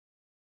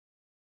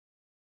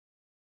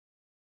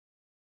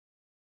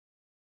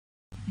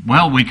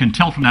Well, we can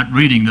tell from that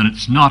reading that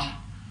it's not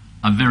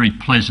a very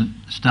pleasant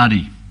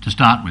study to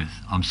start with.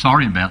 I'm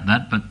sorry about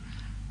that, but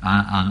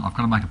I've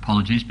got to make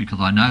apologies because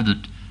I know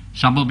that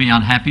some will be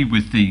unhappy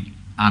with the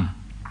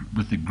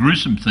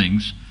gruesome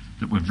things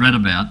that we've read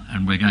about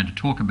and we're going to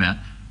talk about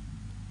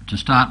to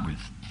start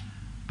with.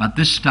 But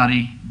this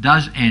study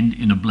does end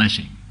in a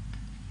blessing,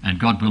 and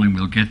God willing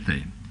we'll get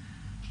there.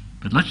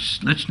 But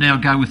let's now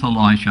go with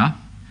Elisha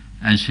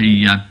as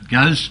he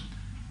goes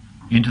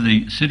into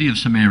the city of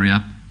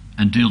Samaria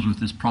and deals with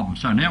this problem.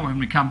 So now when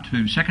we come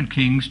to 2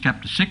 Kings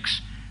chapter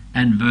 6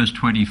 and verse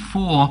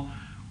 24,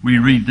 we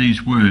read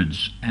these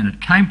words, "And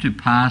it came to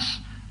pass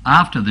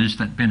after this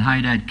that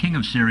Ben-Hadad, king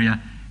of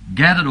Syria,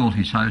 gathered all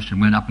his host and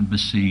went up and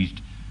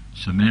besieged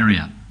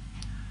Samaria."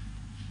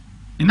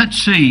 In that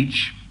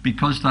siege,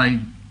 because they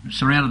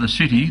surrounded the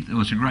city, there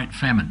was a great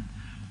famine.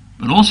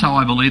 But also,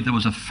 I believe, there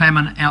was a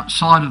famine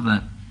outside of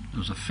that. There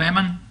was a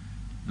famine,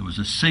 there was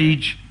a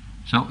siege,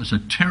 so it was a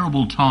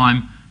terrible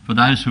time for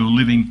those who were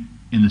living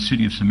in the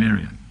city of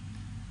Samaria.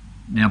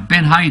 Now,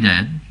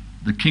 Ben-Hadad,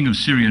 the king of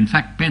Syria, in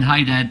fact,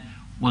 Ben-Hadad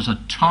was a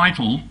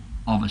title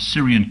of a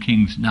Syrian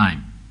king's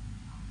name.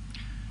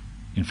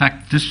 In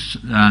fact, this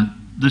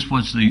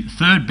was the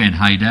third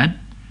Ben-Hadad,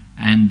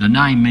 and the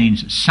name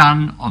means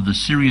son of the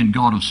Syrian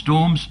god of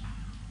storms,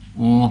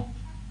 or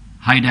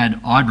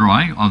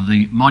Hadad-idri of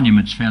the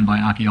monuments found by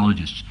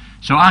archaeologists.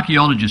 So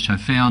archaeologists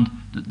have found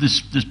that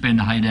this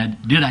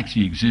Ben-Hadad did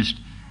actually exist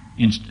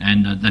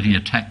and that he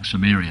attacked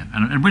Samaria.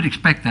 And we'd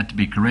expect that to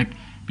be correct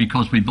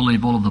because we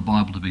believe all of the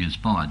Bible to be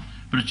inspired.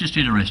 But it's just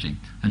interesting.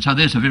 And so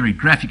there's a very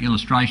graphic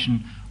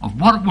illustration of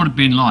what it would have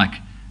been like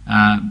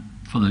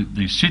for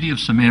the city of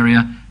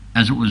Samaria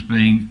as it was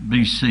being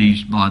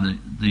besieged by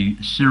the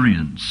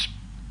Syrians.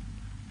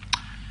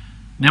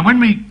 Now when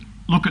we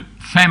look at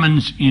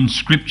famines in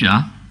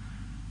Scripture,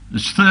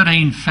 there's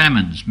 13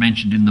 famines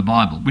mentioned in the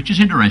Bible, which is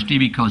interesting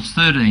because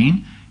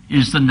 13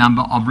 is the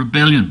number of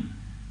rebellion.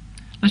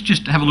 Let's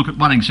just have a look at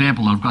one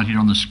example I've got here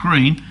on the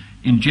screen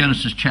in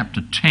Genesis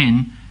chapter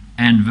 10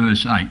 and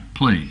verse 8,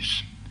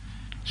 please.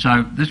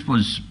 So this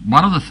was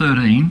one of the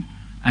 13,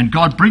 and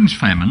God brings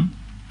famine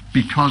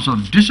because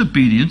of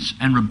disobedience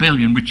and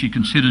rebellion, which he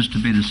considers to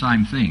be the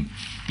same thing.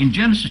 In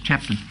Genesis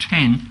chapter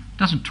 10, it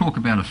doesn't talk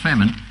about a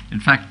famine. In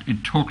fact,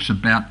 it talks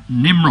about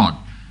Nimrod.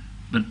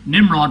 But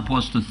Nimrod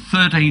was the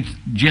 13th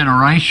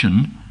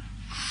generation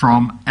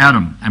from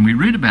Adam. And we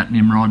read about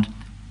Nimrod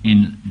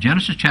in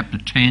Genesis chapter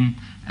 10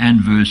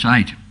 and verse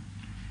 8.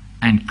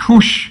 "And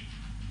Cush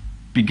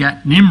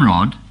begat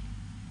Nimrod.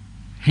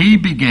 He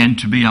began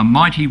to be a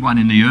mighty one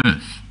in the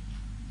earth.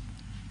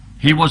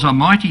 He was a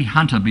mighty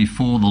hunter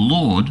before the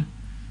Lord,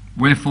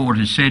 wherefore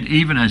it is said,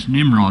 even as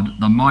Nimrod,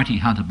 the mighty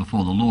hunter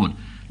before the Lord."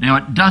 Now,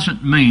 it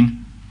doesn't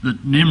mean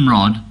that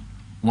Nimrod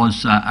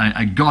was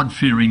a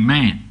God-fearing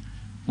man.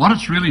 What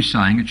it's really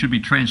saying, it should be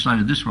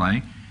translated this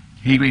way,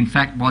 he in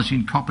fact was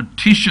in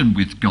competition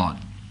with God.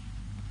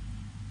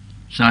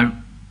 So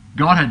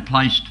God had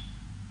placed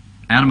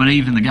Adam and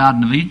Eve in the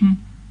Garden of Eden,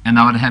 and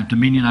they were to have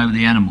dominion over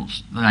the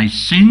animals. They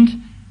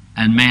sinned,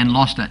 and man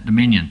lost that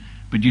dominion.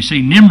 But you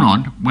see,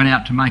 Nimrod went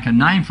out to make a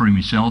name for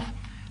himself,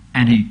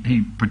 and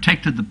he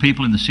protected the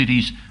people in the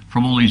cities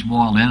from all these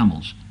wild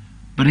animals.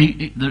 But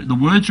the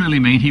words really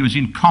mean he was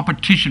in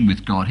competition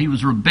with God. He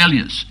was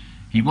rebellious.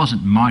 He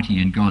wasn't mighty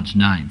in God's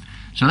name.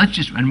 So that's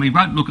just, and we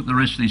won't look at the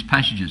rest of these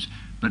passages,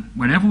 but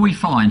whenever we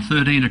find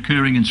 13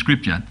 occurring in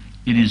Scripture,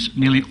 it is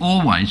nearly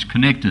always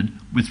connected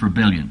with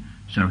rebellion.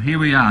 So here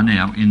we are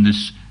now in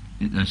this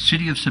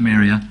city of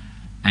Samaria,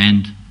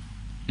 and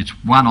it's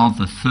one of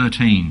the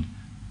 13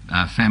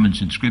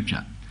 famines in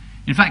Scripture.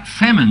 In fact,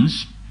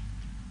 famines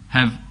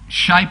have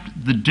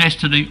shaped the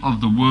destiny of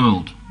the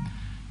world.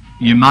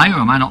 You may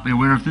or may not be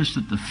aware of this,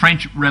 that the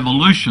French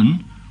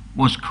Revolution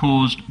was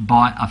caused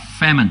by a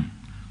famine.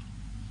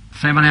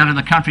 Famine out in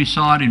the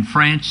countryside in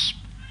France.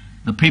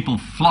 The people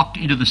flocked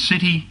into the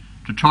city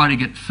to try to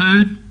get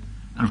food,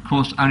 and of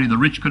course only the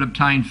rich could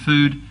obtain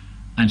food,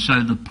 and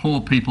so the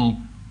poor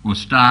people were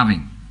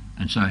starving.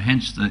 And so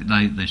hence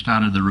they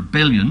started the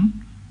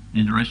rebellion,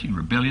 interesting,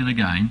 rebellion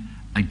again,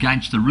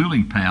 against the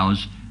ruling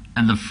powers,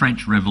 and the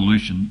French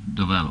Revolution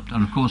developed.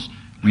 And of course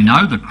we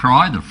know the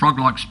cry, the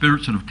frog-like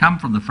spirits that have come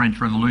from the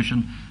French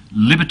Revolution,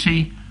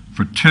 liberty,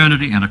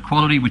 fraternity and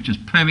equality, which has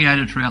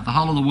permeated throughout the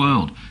whole of the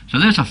world. So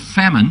there's a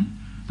famine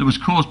that was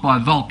caused by a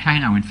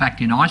volcano, in fact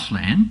in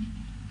Iceland,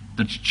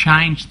 that's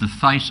changed the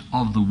face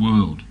of the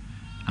world.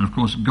 And of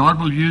course God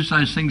will use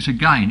those things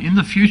again in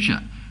the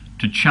future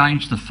to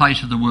change the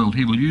face of the world.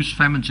 He will use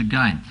famines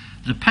again.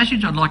 There's a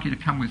passage I'd like you to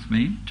come with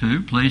me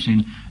to, please,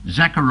 in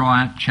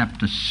Zechariah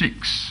chapter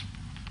 6.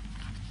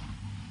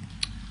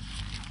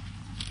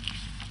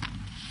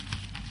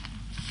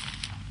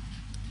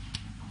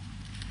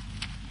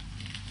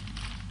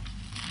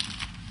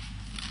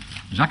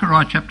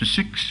 Zechariah chapter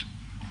 6.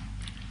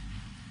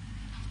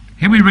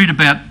 Here we read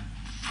about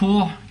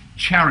 4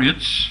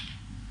 chariots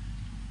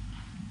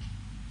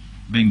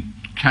being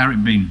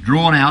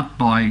drawn out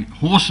by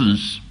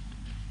horses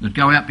that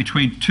go out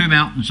between 2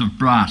 mountains of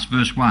brass.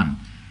 Verse 1.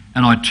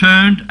 And I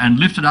turned and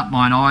lifted up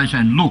mine eyes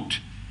and looked,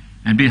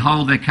 and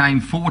behold, there came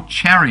 4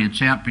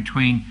 chariots out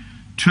between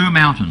 2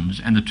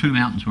 mountains, and the 2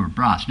 mountains were of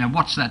brass. Now,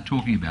 what's that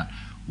talking about?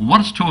 Well,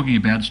 what it's talking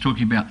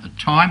about a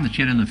time that's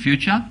yet in the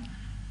future,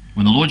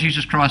 when the Lord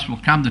Jesus Christ will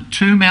come. The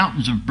 2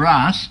 mountains of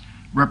brass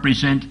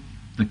represent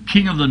the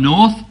king of the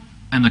north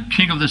and the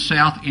king of the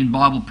south in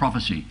Bible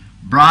prophecy.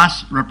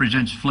 Brass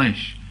represents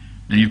flesh.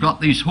 Now, you've got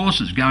these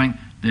horses going,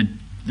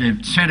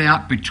 they're sent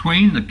out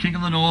between the king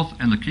of the north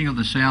and the king of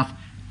the south,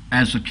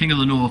 as the king of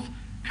the north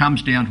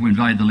comes down to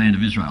invade the land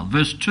of Israel.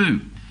 Verse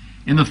 2,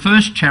 in the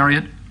first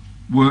chariot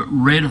were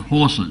red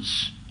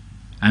horses,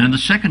 and in the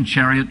second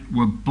chariot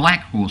were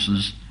black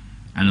horses,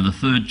 and in the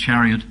third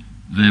chariot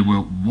there were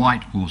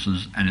white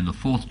horses, and in the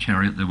fourth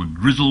chariot there were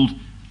grizzled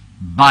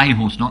bay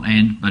horses, not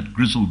but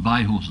grizzled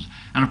bay horses.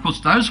 And of course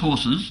those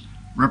horses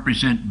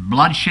represent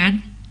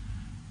bloodshed,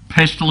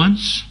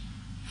 pestilence,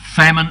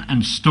 famine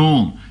and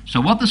storm.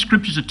 So what the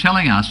scriptures are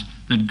telling us,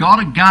 that God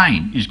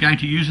again is going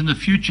to use in the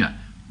future,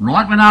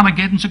 right when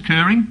Armageddon's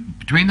occurring,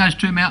 between those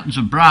 2 mountains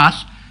of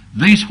brass,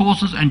 these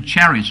horses and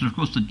chariots. And of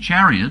course the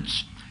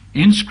chariots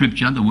in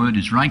scripture, the word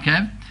is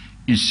Rekav,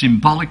 is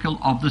symbolical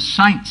of the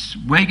saints.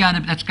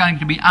 That's going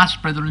to be us,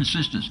 brethren and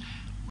sisters.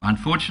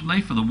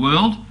 Unfortunately for the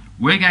world,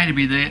 we're going to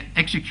be there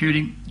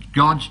executing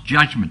God's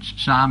judgments,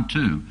 Psalm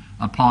 2,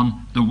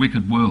 upon the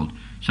wicked world.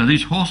 So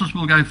these horses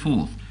will go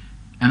forth,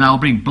 and they'll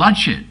bring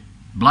bloodshed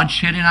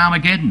in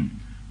Armageddon,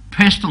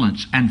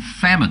 pestilence and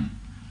famine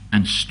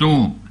and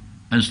storm,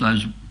 as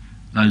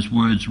those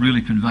words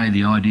really convey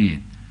the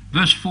idea.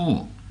 Verse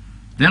 4,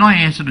 then I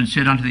answered and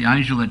said unto the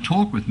angel that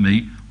talked with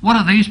me, what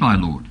are these, my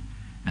Lord?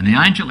 And the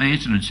angel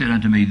answered and said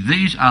unto me,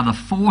 these are the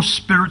 4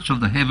 spirits of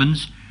the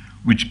heavens,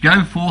 which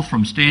go forth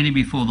from standing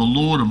before the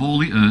Lord of all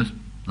the earth,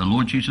 the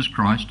Lord Jesus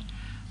Christ.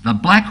 The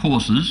black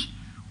horses,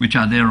 which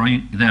are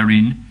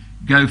therein,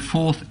 go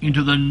forth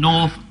into the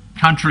north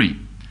country.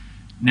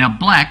 Now,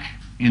 black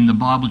in the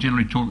Bible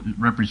generally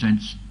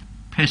represents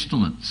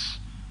pestilence,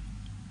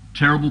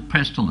 terrible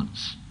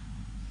pestilence,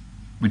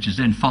 which is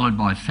then followed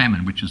by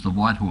famine, which is the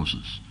white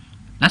horses.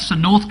 That's the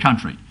north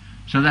country.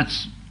 So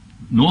that's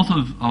north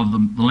of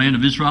the land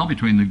of Israel,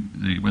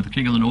 between where the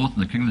king of the north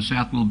and the king of the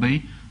south will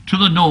be. To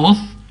the north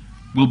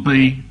will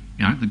be,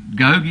 the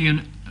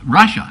Gogian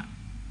Russia,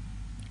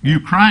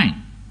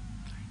 Ukraine,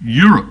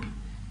 Europe.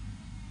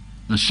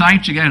 The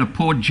saints are going to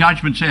pour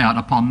judgments out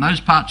upon those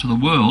parts of the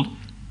world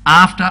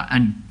after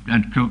and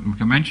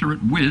commensurate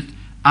with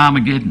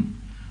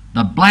Armageddon.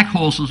 The black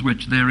horses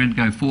which therein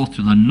go forth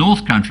to the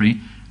north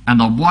country, and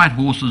the white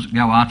horses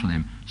go after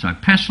them. So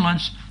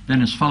pestilence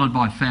then is followed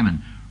by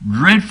famine.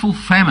 Dreadful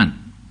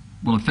famine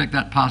will affect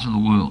that part of the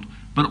world,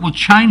 but it will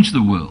change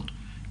the world,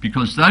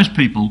 because those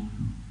people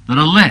that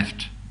are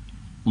left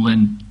will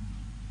then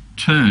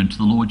turn to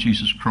the Lord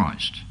Jesus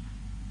Christ.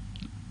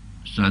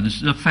 So this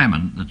is a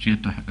famine that's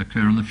yet to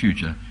occur in the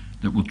future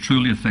that will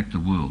truly affect the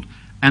world.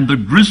 And the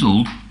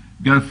grizzled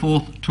go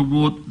forth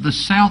toward the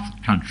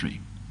south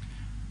country.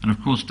 And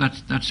of course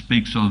that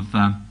speaks of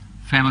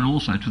famine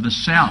also to the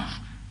south.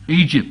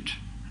 Egypt,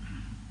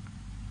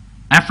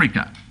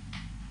 Africa.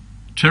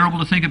 Terrible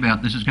to think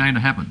about this is going to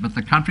happen. But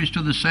the countries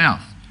to the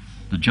south,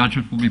 the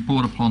judgment will be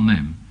poured upon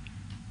them.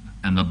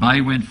 And the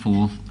bay went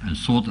forth and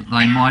sought that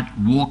they might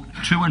walk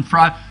to and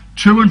fro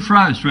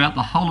throughout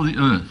the whole of the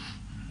earth.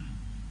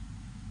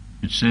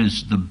 It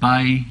says the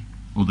bay,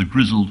 or the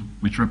grizzled,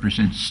 which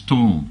represents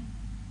storm.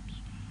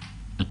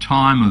 A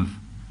time of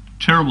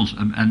terrible,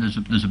 and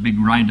there's a big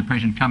rain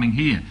depression coming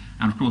here.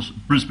 And of course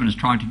Brisbane is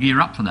trying to gear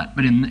up for that.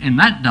 But in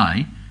that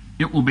day,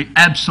 it will be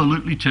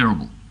absolutely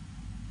terrible.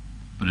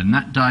 But in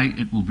that day,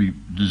 it will be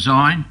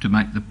designed to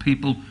make the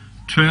people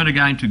turn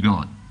again to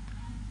God.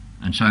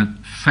 And so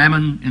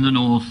famine in the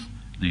north,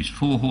 these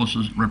 4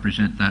 horses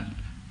represent that,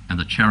 and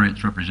the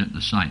chariots represent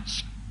the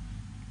saints.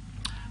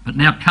 But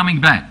now coming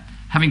back,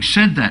 having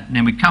said that,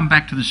 now we come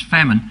back to this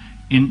famine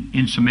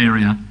in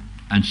Samaria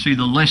and see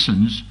the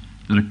lessons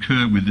that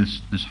occur with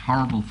this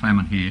horrible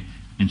famine here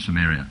in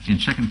Samaria, in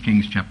 2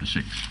 Kings chapter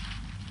 6.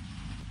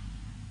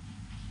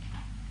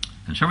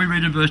 And so we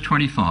read in verse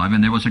 25,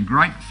 and there was a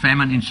great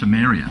famine in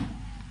Samaria,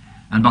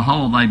 and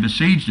behold, they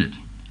besieged it,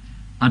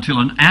 until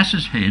an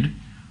ass's head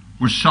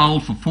was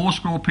sold for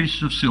 80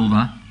 pieces of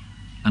silver,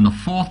 and the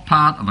 4th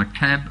part of a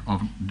cab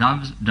of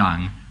dove's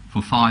dung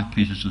for 5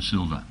 pieces of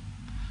silver.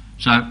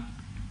 So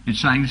it's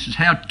saying this is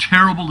how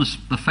terrible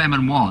the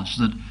famine was,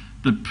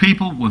 that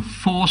people were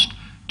forced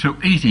to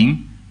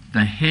eating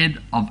the head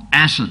of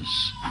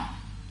asses.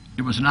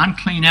 It was an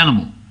unclean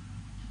animal,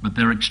 but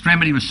their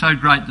extremity was so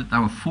great that they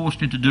were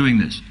forced into doing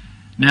this.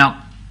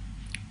 Now,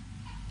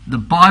 the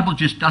Bible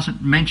just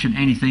doesn't mention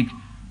anything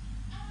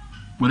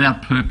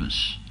without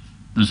purpose.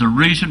 There's a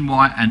reason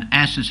why an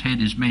ass's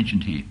head is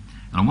mentioned here.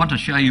 And I want to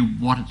show you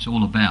what it's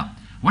all about.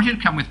 I want you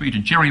to come with me to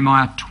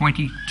Jeremiah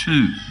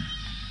 22.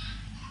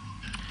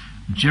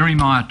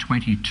 Jeremiah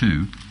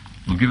 22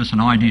 will give us an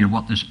idea of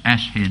what this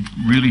ass head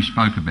really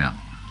spoke about.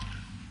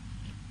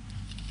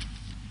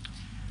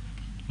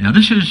 Now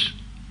this is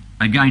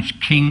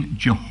against King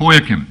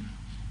Jehoiakim.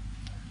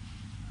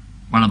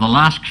 one of the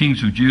last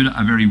kings of Judah,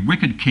 a very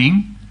wicked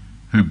king,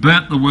 who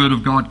burnt the word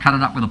of God, cut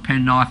it up with a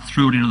penknife,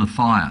 threw it into the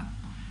fire.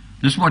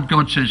 This is what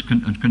God says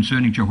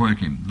concerning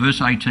Jehoiakim.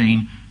 Verse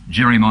 18,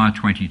 Jeremiah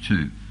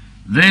 22.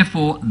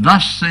 Therefore,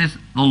 thus saith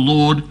the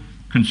Lord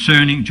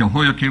concerning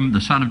Jehoiakim,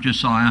 the son of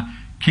Josiah,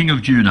 king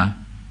of Judah,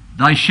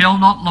 they shall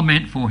not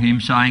lament for him,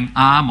 saying,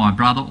 Ah, my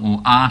brother,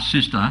 or Ah,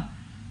 sister.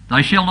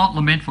 They shall not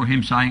lament for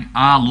him, saying,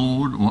 Ah,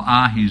 Lord, or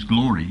Ah, his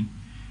glory.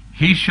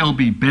 He shall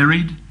be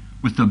buried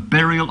with the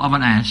burial of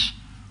an ass,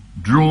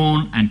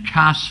 drawn and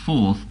cast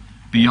forth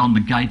beyond the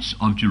gates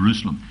of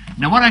Jerusalem.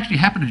 Now, what actually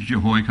happened to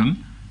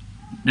Jehoiakim?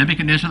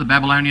 Nebuchadnezzar, the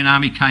Babylonian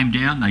army, came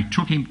down. They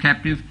took him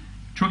captive,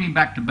 took him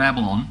back to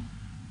Babylon.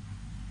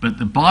 But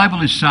the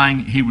Bible is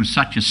saying he was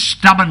such a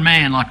stubborn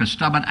man, like a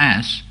stubborn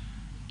ass,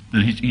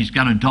 that he's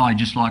going to die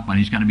just like one.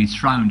 He's going to be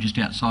thrown just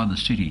outside the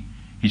city.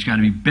 He's going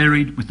to be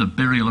buried with the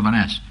burial of an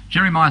ass.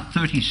 Jeremiah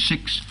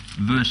 36,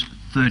 verse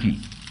 30.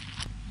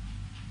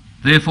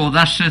 Therefore,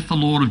 thus saith the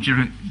Lord of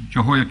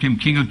Jehoiakim,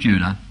 king of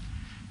Judah,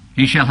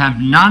 he shall have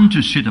none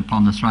to sit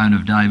upon the throne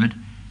of David,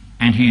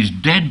 and his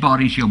dead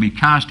body shall be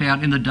cast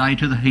out in the day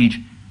to the heat,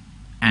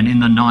 and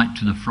in the night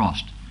to the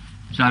frost.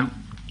 So,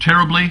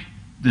 terribly,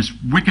 this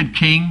wicked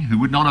king who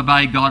would not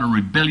obey God, a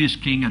rebellious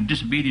king, a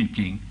disobedient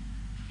king,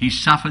 he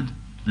suffered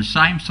the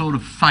same sort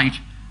of fate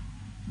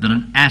that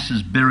an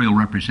ass's burial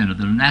represented,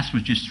 that an ass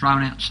was just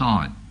thrown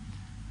outside.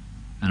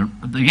 And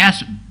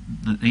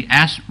the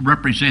ass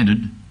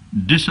represented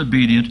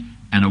disobedient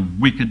and a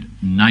wicked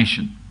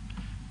nation.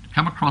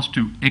 Come across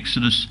to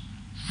Exodus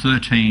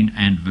 13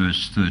 and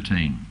verse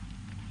 13.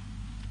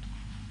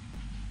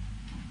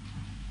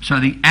 So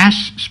the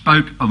ass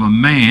spoke of a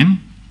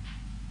man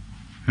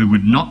who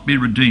would not be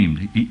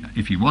redeemed.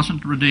 If he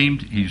wasn't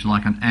redeemed, he's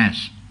like an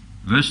ass.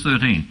 Verse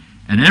 13,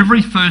 and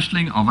every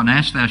firstling of an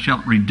ass thou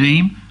shalt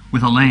redeem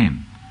with a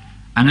lamb.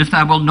 And if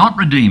thou wilt not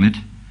redeem it,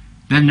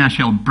 then thou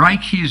shalt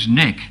break his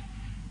neck,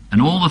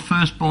 and all the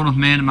firstborn of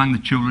man among the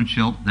children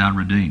shalt thou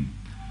redeem.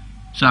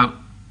 So,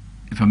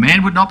 if a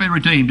man would not be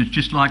redeemed, it's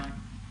just like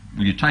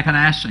you take an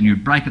ass and you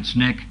break its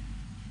neck.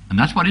 And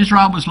that's what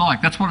Israel was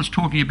like. That's what it's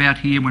talking about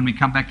here when we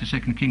come back to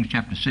 2 Kings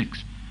chapter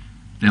 6.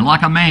 They're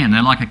like a man,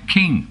 they're like a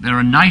king, they're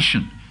a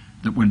nation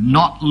that would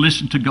not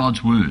listen to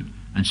God's word.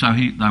 And so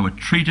they were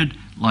treated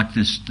like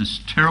this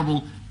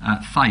terrible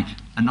fate.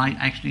 And they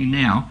actually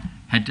now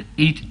had to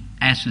eat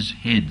asses'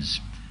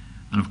 heads.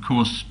 And of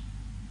course,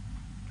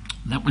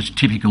 that was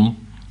typical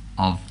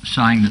of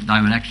saying that they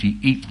would actually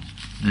eat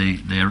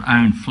their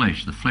own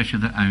flesh, the flesh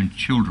of their own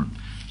children.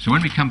 So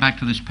when we come back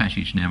to this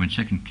passage now in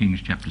 2 Kings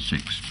chapter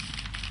 6,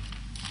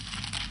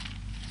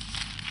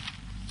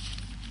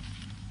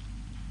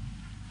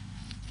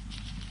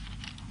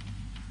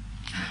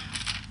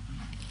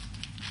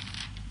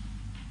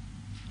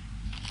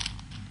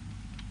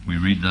 we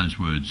read those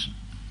words.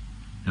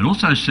 It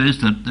also says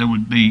that there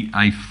would be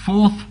a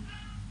fourth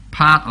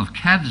part of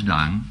calf's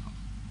dung,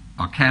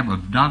 a cab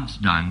of dove's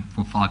dung,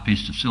 for 5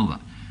 pieces of silver.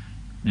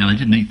 Now they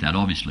didn't eat that,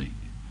 obviously,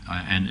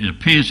 and it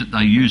appears that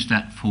they used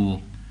that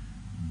for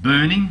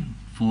burning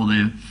for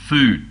their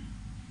food.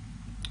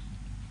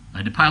 They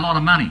had to pay a lot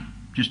of money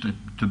just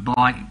to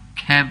buy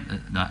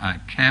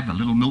a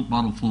little milk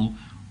bottle full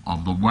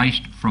of the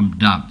waste from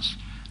doves.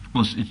 Of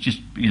course, it's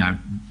just,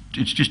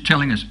 it's just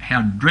telling us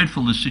how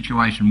dreadful this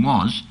situation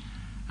was,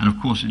 and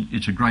of course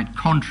it's a great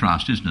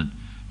contrast, isn't it,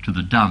 to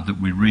the dove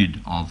that we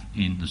read of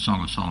in the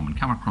Song of Solomon.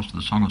 Come across to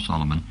the Song of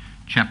Solomon,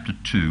 chapter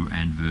 2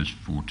 and verse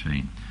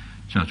 14.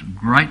 So it's a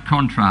great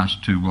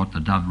contrast to what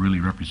the dove really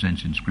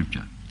represents in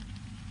Scripture.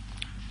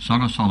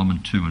 Song of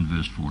Solomon 2 and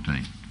verse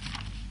 14.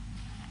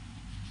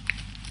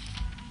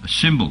 A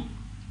symbol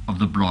of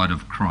the bride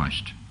of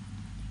Christ.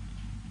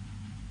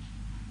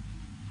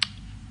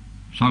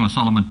 Song of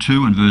Solomon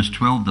 2 and verse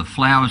 12. The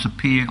flowers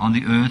appear on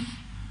the earth.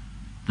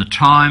 The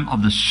time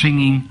of the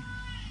singing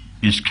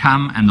is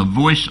come, and the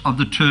voice of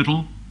the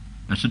turtle,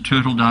 that's the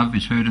turtle dove,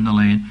 is heard in the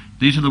land.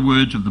 These are the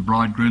words of the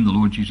bridegroom, the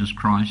Lord Jesus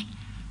Christ.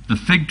 The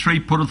fig tree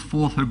putteth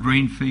forth her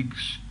green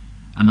figs,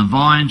 and the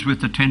vines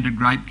with the tender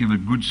grape give a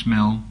good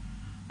smell.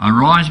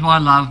 Arise, my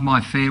love,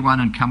 my fair one,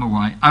 and come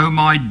away. O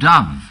my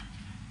dove,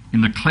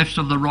 in the clefts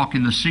of the rock,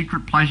 in the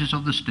secret places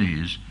of the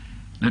stairs,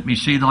 let me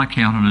see thy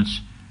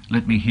countenance,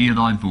 let me hear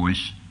thy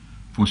voice,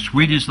 for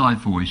sweet is thy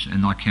voice,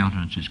 and thy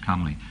countenance is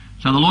comely.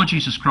 So the Lord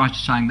Jesus Christ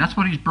is saying that's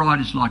what his bride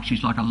is like.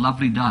 She's like a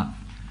lovely dove.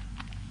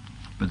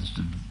 But it's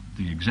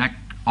the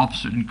exact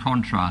opposite in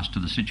contrast to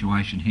the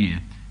situation here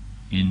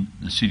in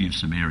the city of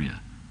Samaria.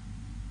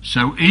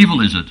 So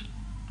evil is it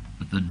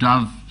that the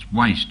dove's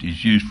waste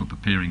is used for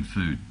preparing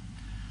food.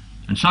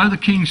 And so the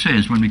king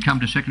says, when we come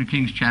to 2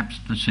 Kings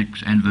chapter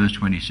 6 and verse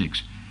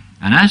 26,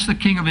 and as the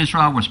king of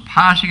Israel was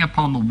passing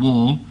upon the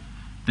wall,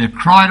 there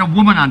cried a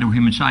woman unto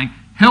him and saying,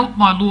 Help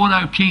my lord,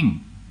 O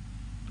king.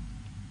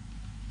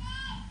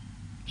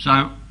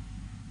 So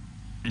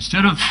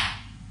instead of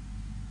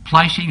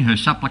placing her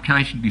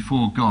supplication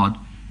before God,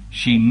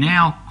 she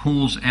now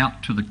calls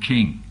out to the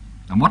king.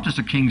 And what does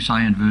the king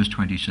say in verse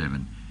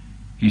 27?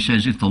 He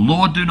says, If the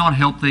Lord do not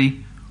help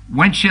thee,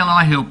 whence shall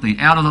I help thee?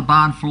 Out of the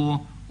barn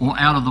floor, or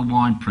out of the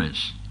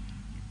winepress?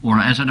 Or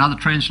as another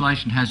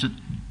translation has it,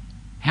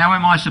 how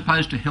am I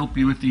supposed to help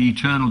you if the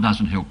Eternal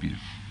doesn't help you?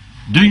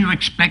 Do you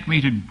expect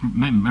me to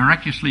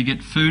miraculously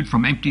get food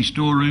from empty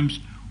storerooms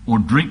or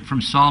drink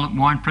from silent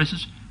wine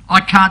presses? I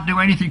can't do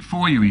anything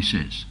for you, he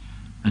says.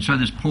 And so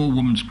this poor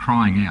woman's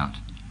crying out.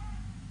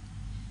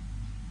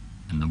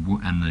 And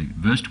the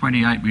verse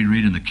 28 we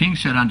read, and the king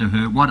said unto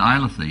her, What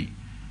aileth thee?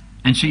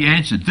 And she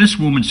answered, This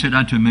woman said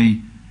unto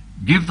me,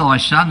 Give thy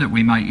son that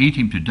we may eat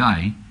him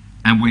today,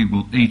 and we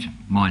will eat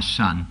my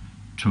son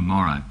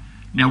tomorrow.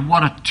 Now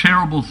what a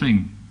terrible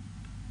thing.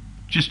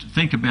 Just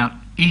think about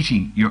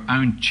eating your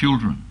own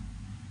children.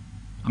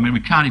 I mean, we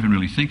can't even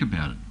really think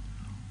about it.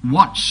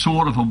 What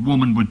sort of a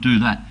woman would do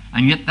that?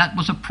 And yet that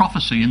was a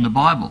prophecy in the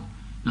Bible,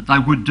 that they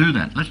would do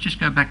that. Let's just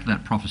go back to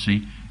that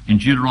prophecy in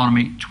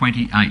Deuteronomy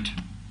 28.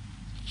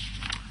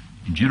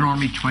 In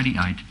Deuteronomy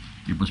 28,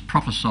 it was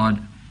prophesied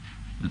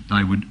that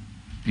they would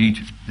eat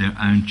their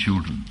own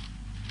children.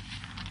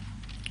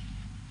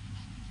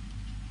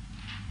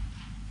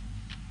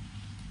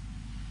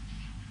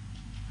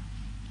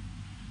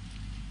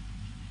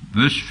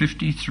 Verse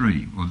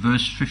 53 or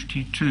verse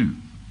 52.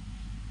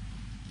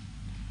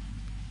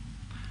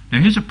 Now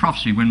here's a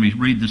prophecy when we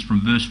read this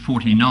from verse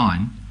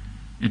 49.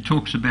 It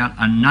talks about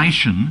a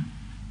nation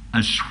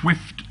as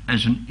swift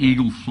as an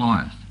eagle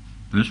flieth.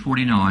 Verse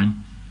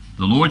 49,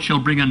 The Lord shall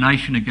bring a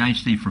nation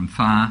against thee from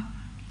far,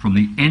 from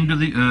the end of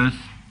the earth,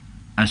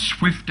 as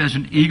swift as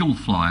an eagle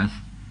flieth,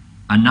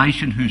 a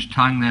nation whose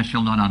tongue thou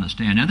shalt not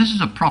understand. Now this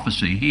is a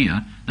prophecy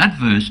here. That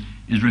verse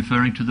is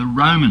referring to the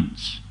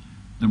Romans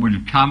that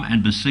would come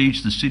and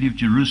besiege the city of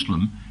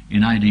Jerusalem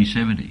in AD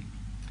 70.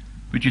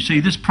 But you see,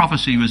 this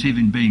prophecy was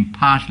even being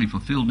partially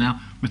fulfilled now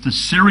with the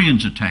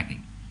Syrians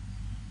attacking.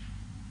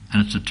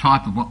 And it's a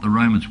type of what the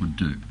Romans would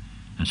do.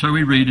 And so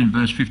we read in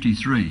verse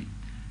 53,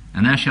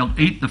 And thou shalt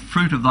eat the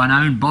fruit of thine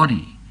own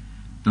body,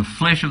 the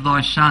flesh of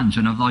thy sons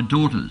and of thy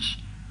daughters,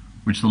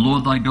 which the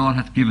Lord thy God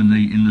hath given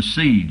thee in the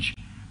siege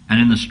and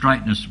in the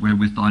straitness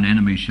wherewith thine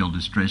enemies shall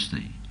distress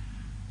thee.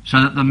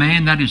 So that the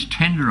man that is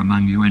tender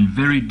among you and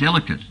very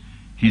delicate,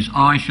 his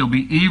eye shall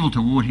be evil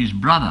toward his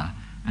brother,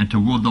 and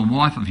toward the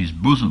wife of his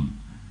bosom,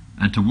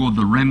 and toward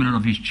the remnant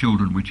of his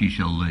children which he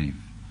shall leave,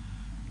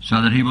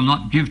 so that he will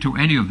not give to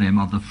any of them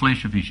of the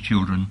flesh of his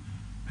children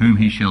whom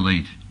he shall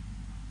eat,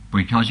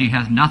 because he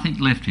hath nothing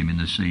left him in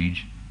the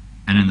siege,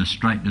 and in the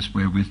straitness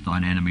wherewith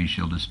thine enemies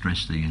shall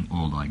distress thee in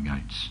all thy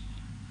gates.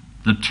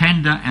 The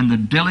tender and the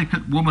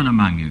delicate woman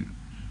among you,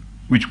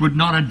 which would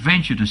not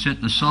adventure to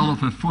set the sole of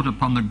her foot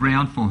upon the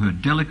ground for her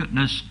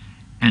delicateness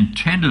and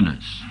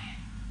tenderness,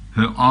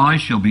 her eye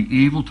shall be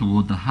evil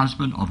toward the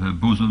husband of her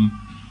bosom,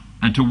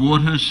 and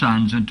toward her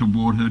sons, and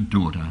toward her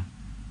daughter,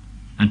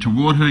 and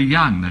toward her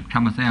young that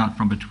cometh out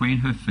from between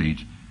her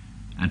feet,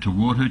 and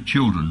toward her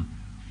children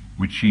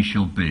which she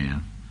shall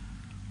bear.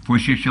 For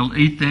she shall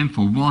eat them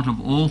for want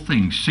of all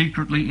things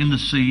secretly in the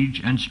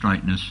siege and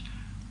straitness,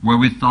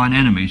 wherewith thine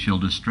enemies shall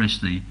distress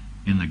thee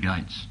in the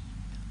gates.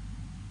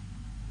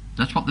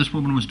 That's what this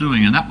woman was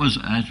doing, and that was,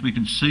 as we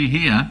can see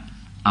here,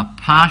 a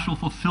partial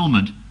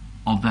fulfilment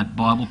of that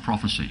Bible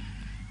prophecy.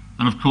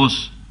 And of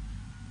course,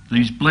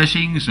 these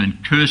blessings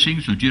and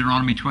cursings of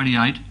Deuteronomy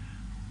 28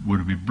 were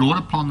to be brought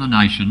upon the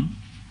nation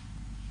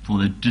for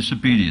their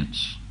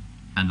disobedience.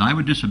 And they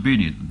were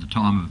disobedient at the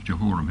time of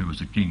Jehoram, who was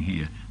the king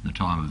here, at the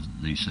time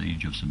of the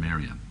siege of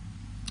Samaria.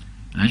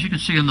 And as you can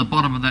see on the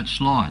bottom of that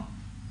slide,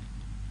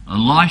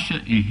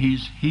 Elisha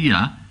is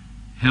here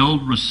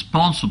held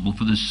responsible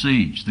for the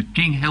siege. The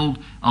king held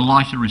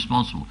Elisha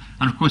responsible.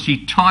 And of course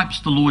he types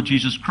the Lord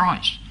Jesus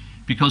Christ,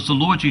 because the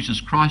Lord Jesus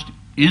Christ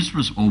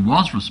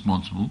was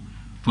responsible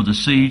for the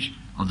siege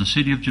of the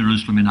city of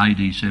Jerusalem in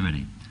AD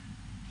 70.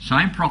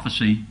 Same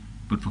prophecy,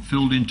 but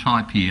fulfilled in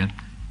type here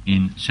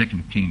in 2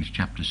 Kings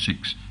chapter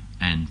 6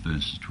 and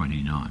verse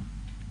 29.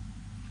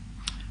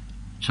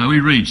 So we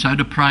read, So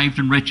depraved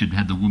and wretched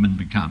had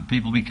the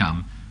people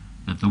become,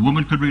 that the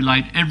woman could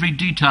relate every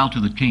detail to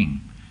the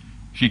king.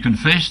 She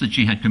confessed that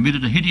she had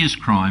committed a hideous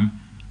crime,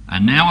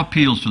 and now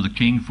appeals to the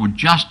king for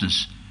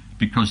justice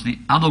because the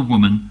other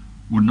woman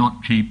would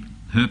not keep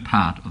her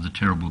part of the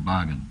terrible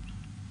bargain.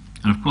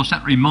 And of course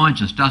that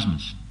reminds us,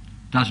 doesn't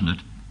it,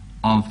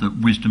 of the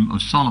wisdom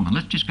of Solomon.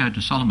 Let's just go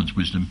to Solomon's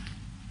wisdom.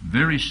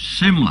 Very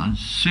similar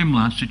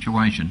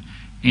situation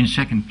in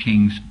 2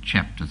 Kings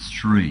chapter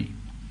 3.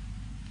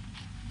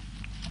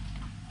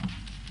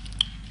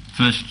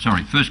 1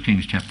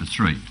 Kings chapter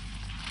 3.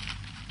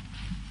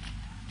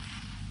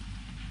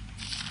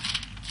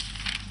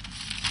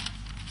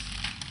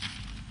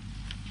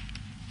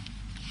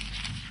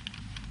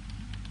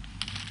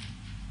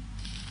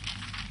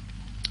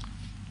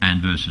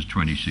 And verses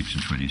 26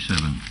 and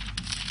 27.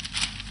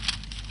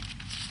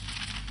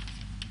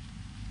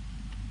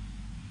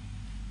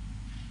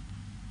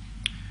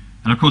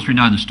 And of course we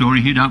know the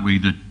story here, don't we,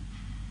 that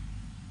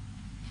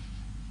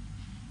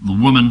the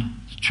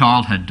woman's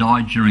child had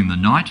died during the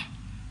night,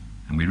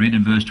 and we read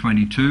in verse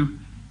 22,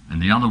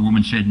 And the other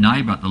woman said,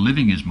 Nay, but the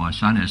living is my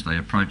son, as they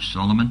approached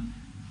Solomon,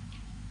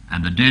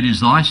 and the dead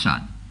is thy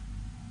son.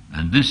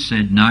 And this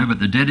said, No, but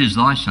the dead is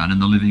thy son,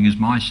 and the living is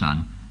my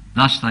son.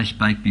 Thus they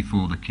spake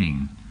before the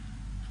king.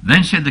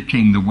 Then said the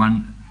king, the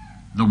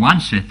one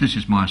saith, This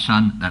is my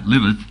son that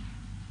liveth,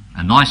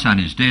 and thy son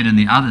is dead. And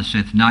the other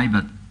saith, Nay,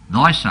 but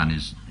thy son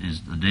is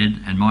the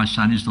dead, and my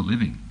son is the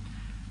living.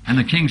 And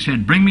the king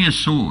said, Bring me a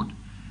sword.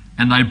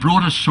 And they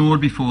brought a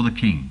sword before the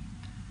king.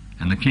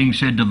 And the king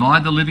said,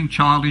 Divide the living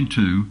child in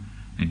two,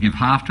 and give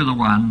half to the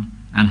one,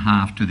 and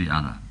half to the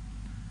other.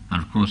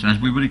 And of course, as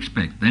we would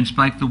expect, then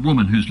spake the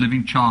woman whose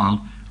living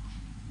child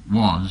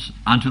was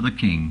unto the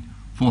king,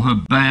 for her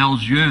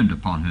bowels yearned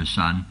upon her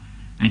son.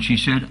 And she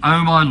said,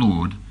 O my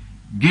lord,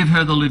 give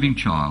her the living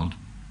child,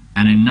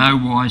 and in no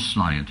wise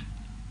slay it.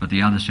 But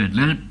the other said,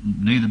 Let it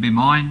neither be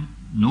mine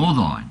nor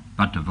thine,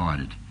 but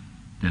divided.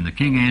 Then the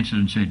king answered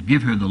and said,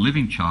 Give her the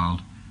living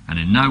child, and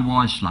in no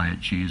wise slay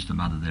it, she is the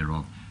mother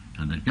thereof.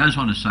 And it goes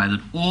on to say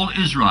that all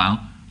Israel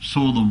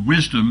saw the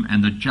wisdom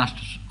and the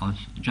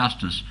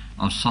justice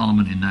of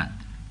Solomon in that.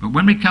 But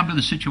when we come to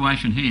the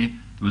situation here,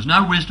 there was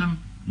no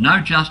wisdom, no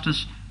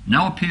justice,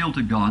 no appeal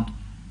to God,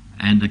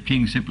 and the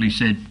king simply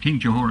said, King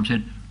Jehoram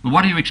said, Well,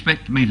 what do you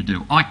expect me to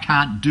do? I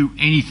can't do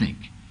anything.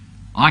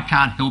 I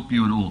can't help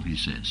you at all, he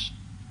says.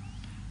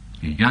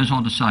 He goes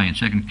on to say in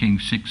 2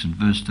 Kings 6 and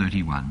verse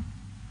 31,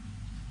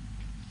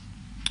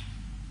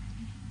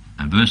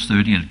 and verse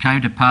 30, And it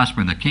came to pass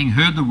when the king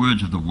heard the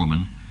words of the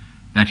woman,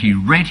 that he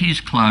rent his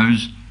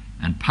clothes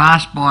and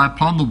passed by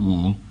upon the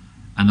wall,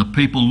 and the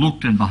people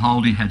looked, and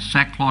behold, he had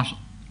sackcloth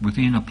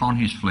within upon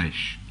his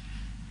flesh.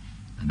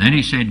 And then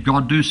he said,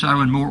 God do so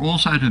and more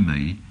also to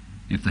me,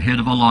 if the head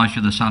of Elisha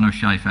the son of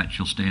Shaphat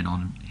shall stand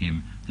on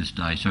him this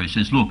day. So he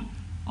says, look,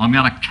 I'm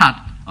going to cut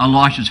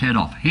Elisha's head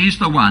off. He's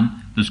the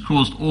one that's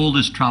caused all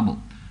this trouble.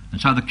 And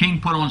so the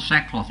king put on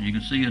sackcloth, and you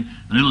can see an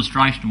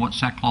illustration of what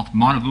sackcloth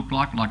might have looked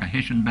like a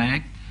hessian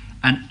bag,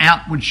 an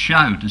outward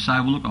show to say,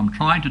 well, look, I'm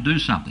trying to do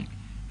something.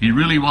 He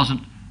really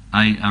wasn't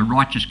a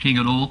righteous king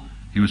at all.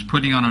 He was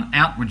putting on an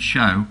outward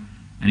show,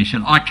 and he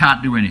said, I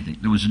can't do anything.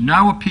 There was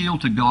no appeal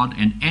to God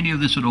in any of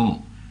this at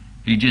all.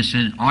 He just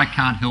said, I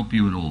can't help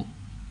you at all.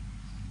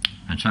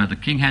 And so the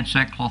king had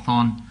sackcloth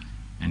on,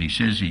 and he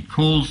says, he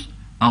calls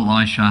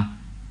Elisha,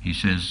 he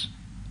says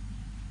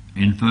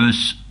in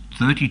verse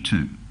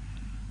 32,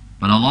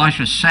 But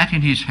Elisha sat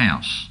in his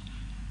house,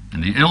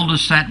 and the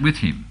elders sat with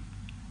him.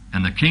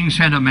 And the king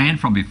sent a man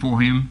from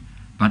before him,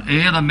 but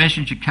ere the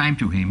messenger came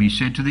to him, he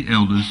said to the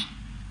elders,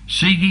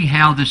 See ye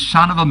how this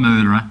son of a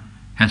murderer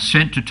hath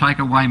sent to take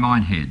away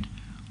mine head?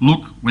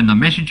 Look, when the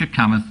messenger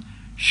cometh,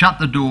 shut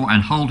the door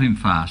and hold him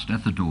fast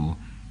at the door.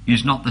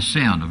 Is not the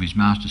sound of his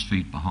master's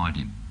feet behind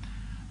him?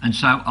 And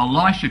so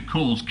Elisha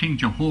calls King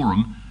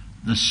Jehoram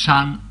the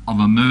son of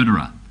a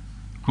murderer.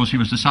 Of course, he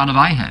was the son of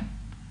Ahab,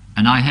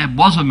 and Ahab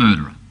was a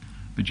murderer.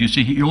 But you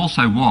see, he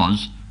also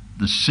was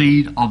the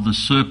seed of the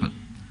serpent.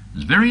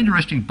 There's a very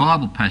interesting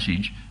Bible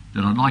passage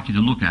that I'd like you to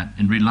look at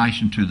in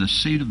relation to the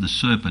seed of the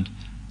serpent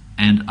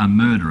and a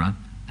murderer,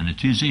 and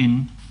it is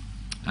in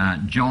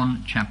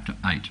John chapter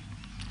 8.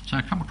 So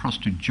I come across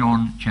to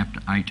John chapter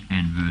 8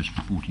 and verse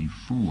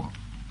 44.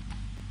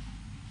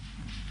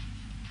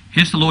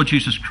 Here's the Lord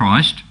Jesus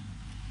Christ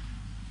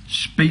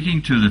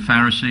speaking to the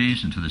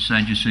Pharisees and to the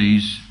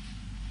Sadducees.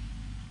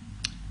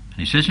 And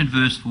he says in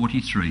verse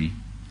 43,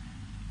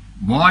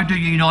 Why do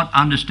ye not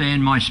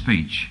understand my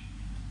speech,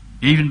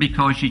 even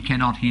because ye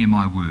cannot hear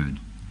my word?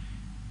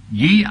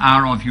 Ye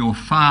are of your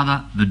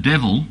father the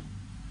devil,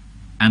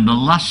 and the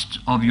lusts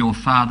of your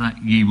father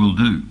ye will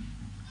do.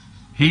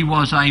 He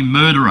was a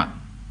murderer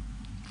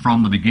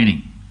from the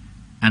beginning,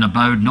 and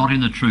abode not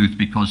in the truth,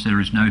 because there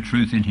is no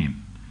truth in him.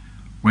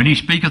 When he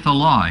speaketh a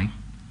lie,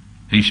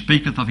 he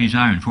speaketh of his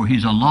own, for he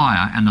is a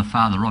liar and the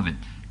father of it.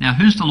 Now,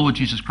 who's the Lord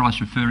Jesus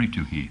Christ referring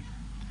to here?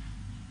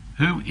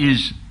 Who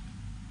is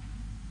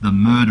the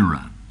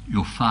murderer?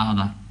 Your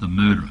father, the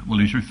murderer. Well,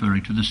 he's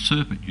referring to the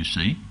serpent, you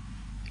see.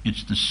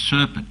 It's the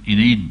serpent in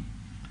Eden.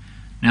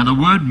 Now, the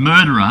word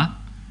murderer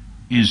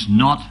is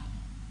not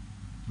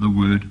the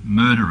word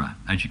murderer.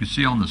 As you can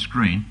see on the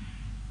screen,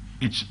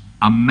 it's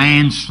a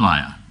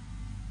manslayer.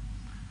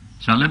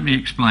 So let me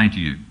explain to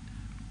you.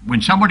 When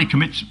somebody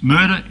commits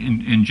murder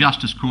in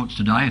justice courts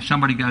today, if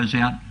somebody goes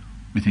out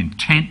with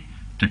intent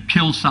to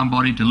kill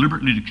somebody,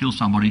 deliberately to kill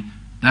somebody,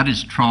 that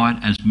is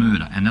tried as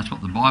murder, and that's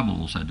what the Bible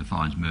also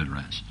defines murder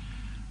as.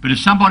 But if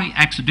somebody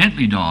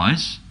accidentally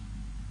dies,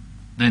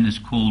 then it's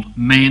called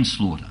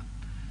manslaughter.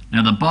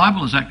 Now, the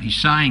Bible is actually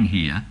saying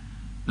here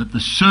that the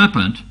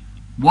serpent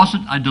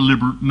wasn't a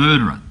deliberate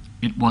murderer.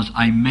 It was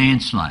a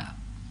manslayer.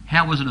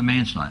 How was it a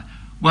manslayer?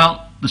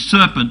 Well, the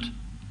serpent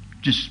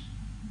just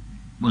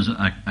was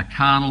a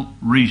carnal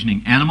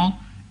reasoning animal.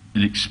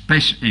 It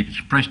expressed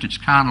its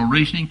carnal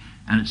reasoning,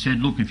 and it said,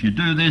 look, if you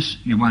do this,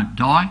 you won't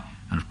die.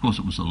 And of course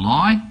it was a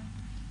lie.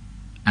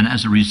 And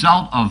as a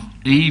result of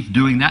Eve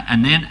doing that,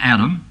 and then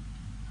Adam,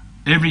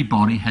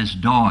 everybody has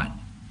died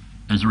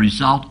as a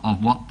result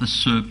of what the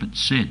serpent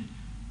said.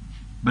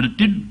 But it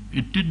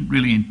didn't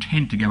really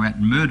intend to go out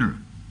and murder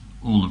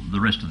all of the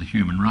rest of the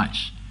human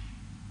race.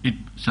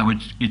 So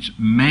it's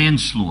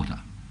manslaughter.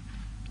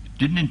 It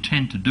didn't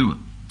intend to do it.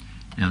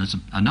 Now there's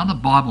another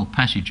Bible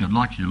passage I'd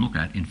like you to look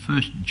at in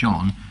 1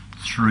 John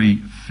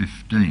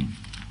 3:15.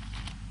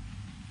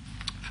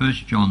 1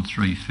 John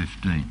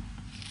 3:15.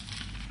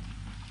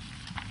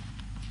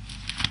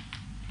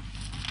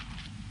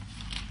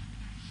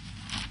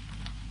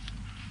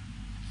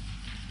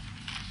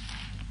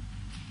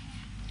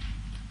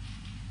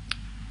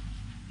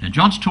 Now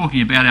John's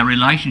talking about our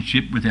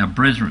relationship with our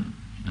brethren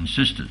and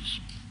sisters.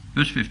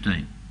 Verse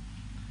 15.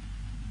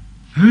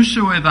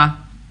 Whosoever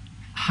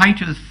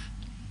hateth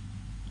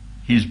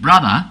his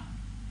brother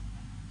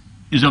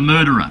is a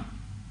murderer.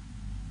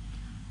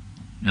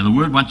 Now the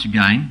word, once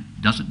again,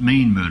 doesn't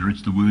mean murder,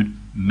 it's the word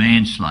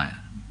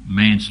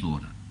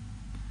manslaughter.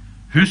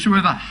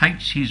 Whosoever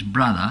hates his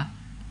brother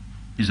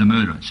is a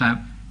murderer. So,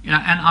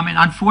 and I mean,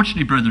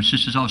 unfortunately, brothers and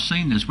sisters, I've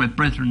seen this where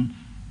brethren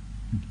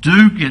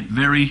do get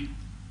very,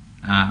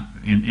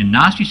 in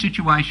nasty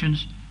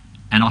situations,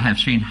 and I have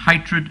seen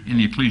hatred in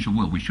the ecclesial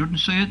world. We shouldn't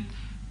see it,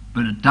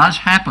 but it does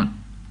happen.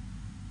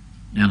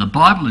 Now the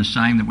Bible is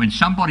saying that when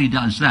somebody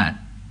does that,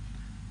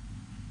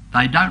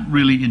 they don't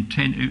really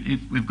intend,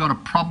 if we've got a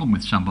problem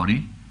with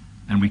somebody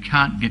and we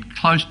can't get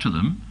close to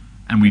them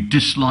and we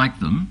dislike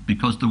them,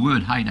 because the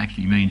word hate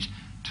actually means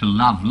to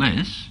love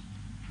less,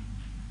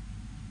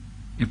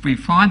 if we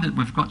find that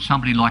we've got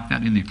somebody like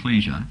that in the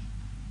ecclesia,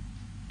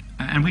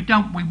 and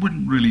we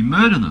wouldn't really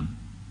murder them,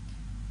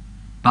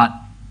 but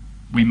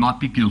we might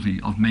be guilty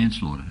of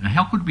manslaughter. Now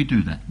how could we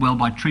do that? Well,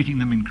 by treating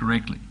them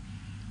incorrectly,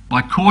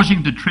 by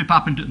causing them to trip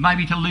up and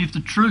maybe to leave the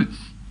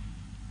truth.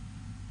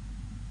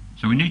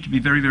 So we need to be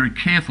very, very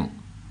careful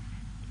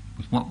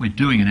with what we're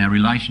doing in our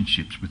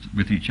relationships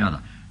with each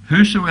other.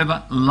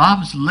 Whosoever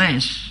loves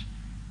less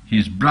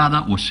his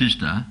brother or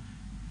sister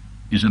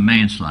is a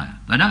manslayer.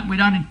 We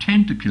don't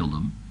intend to kill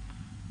them,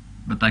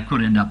 but they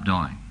could end up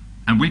dying.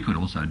 And we could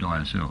also die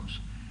ourselves.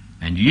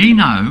 And ye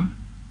know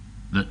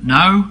that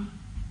no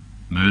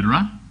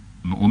murderer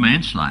or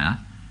manslayer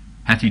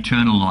hath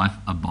eternal life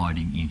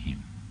abiding in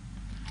him.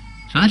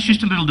 So that's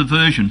just a little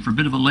diversion for a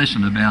bit of a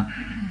lesson about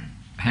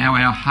how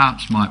our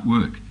hearts might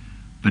work.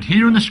 But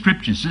here in the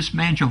scriptures, this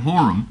man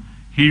Jehoram,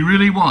 he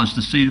really was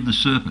the seed of the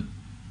serpent.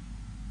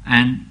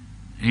 And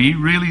he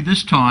really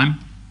this time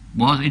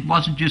it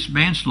wasn't just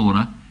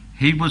manslaughter,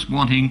 he was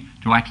wanting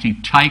to actually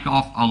take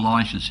off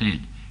Elisha's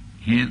head.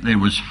 Here there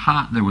was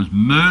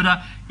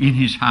murder in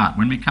his heart.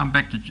 When we come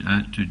back to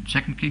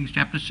 2 Kings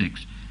chapter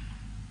 6,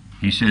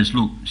 he says,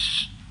 look,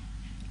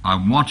 I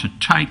want to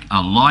take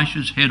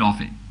Elisha's head off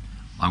him.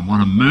 I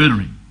want to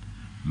murder him.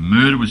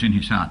 Murder was in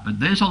his heart. But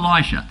there's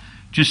Elisha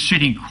just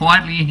sitting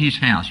quietly in his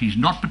house. He's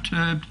not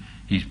perturbed.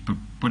 He's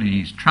putting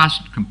his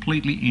trust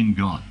completely in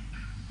God.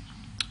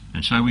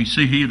 And so we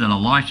see here that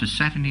Elisha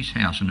sat in his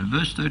house. And in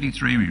verse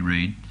 33 we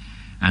read,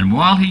 and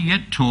while he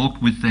yet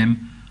talked with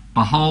them,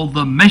 behold,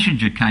 the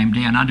messenger came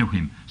down unto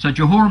him. So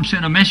Jehoram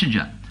sent a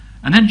messenger.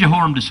 And then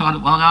Jehoram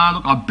decided, well, no,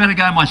 look, I better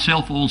go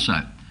myself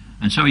also.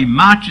 And so he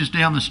marches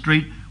down the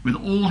street with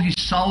all his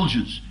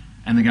soldiers.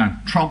 And they're going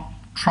tromp,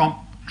 tromp,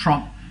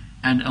 tromp.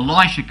 And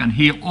Elisha can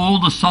hear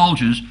all the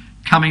soldiers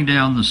coming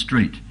down the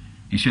street.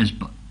 He says,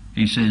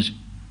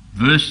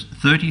 verse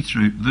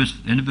 33,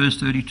 end of verse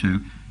 32,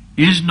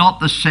 is not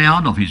the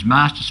sound of his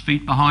master's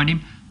feet behind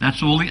him?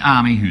 That's all the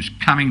army who's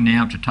coming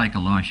now to take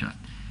Elisha.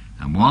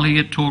 And while he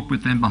had talked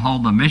with them,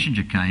 behold, the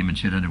messenger came and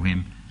said unto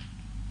him,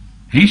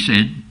 he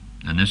said,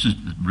 and this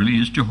really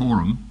is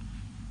Jehoram,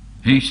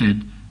 he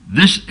said,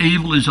 this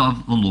evil is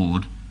of the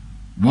Lord.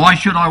 Why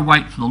should I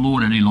wait for the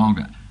Lord any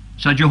longer?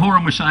 So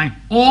Jehoram was saying,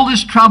 all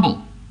this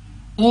trouble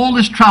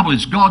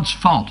is God's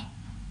fault.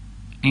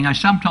 You know,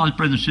 sometimes,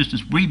 brothers and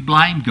sisters, we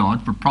blame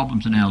God for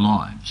problems in our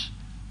lives.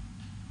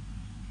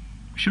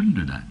 We shouldn't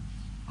do that.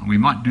 And we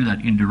might do that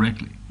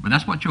indirectly. But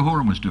that's what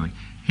Jehoram was doing.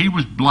 He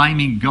was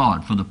blaming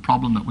God for the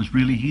problem that was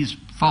really his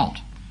fault.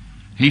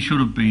 He should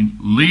have been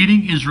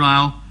leading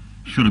Israel,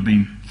 should have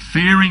been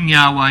fearing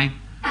Yahweh,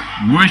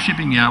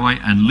 worshipping Yahweh,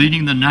 and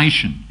leading the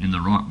nation in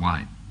the right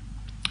way.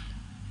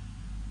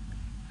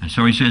 And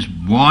so he says,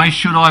 why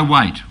should I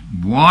wait?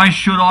 Why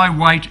should I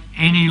wait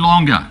any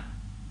longer?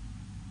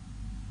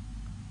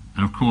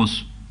 And of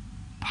course,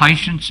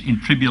 patience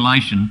in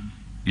tribulation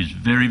is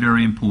very,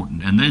 very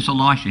important. And there's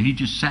Elisha, he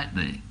just sat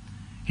there.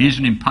 Here's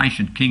an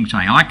impatient king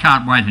saying, I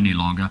can't wait any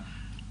longer.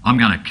 I'm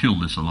going to kill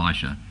this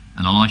Elisha.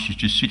 And Elisha's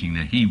just sitting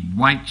there. He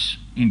waits,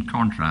 in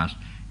contrast,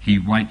 he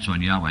waits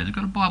on Yahweh. They've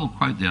got a Bible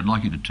quote there I'd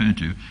like you to turn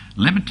to.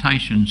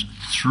 Lamentations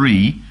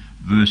 3,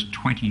 verse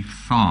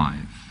 25.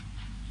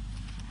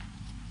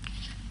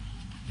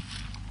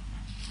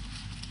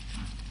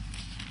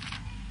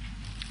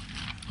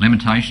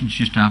 Lamentations,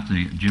 just after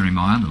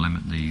Jeremiah, the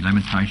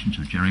Lamentations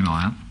of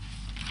Jeremiah.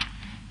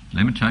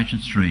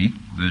 Lamentations 3,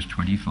 verse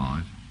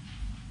 25.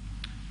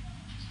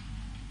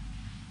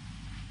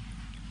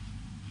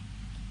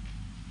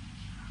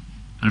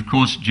 And of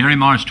course,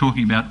 Jeremiah is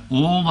talking about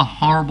all the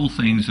horrible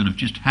things that have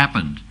just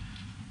happened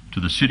to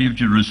the city of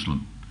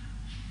Jerusalem.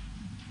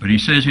 But he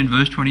says in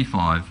verse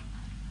 25,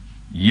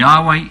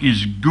 Yahweh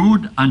is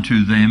good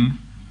unto them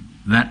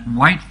that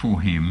wait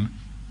for him,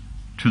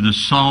 to the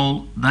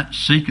soul that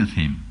seeketh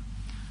him.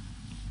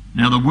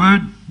 Now the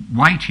word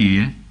wait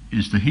here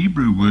is the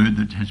Hebrew word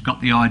that has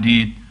got the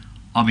idea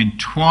of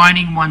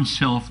entwining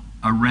oneself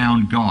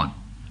around God,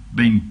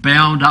 being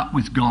bound up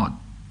with God.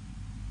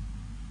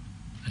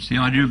 That's the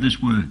idea of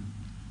this word.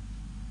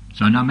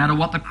 So no matter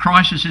what the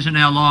crisis is in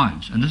our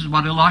lives, and this is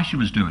what Elisha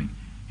was doing,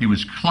 he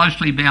was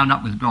closely bound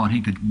up with God.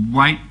 He could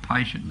wait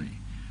patiently.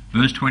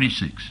 Verse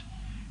 26,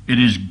 it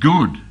is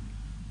good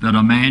that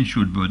a man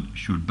should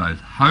both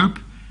hope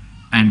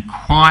and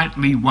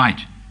quietly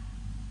wait.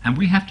 And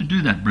we have to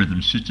do that, brothers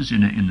and sisters,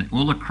 in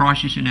all the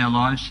crises in our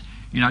lives.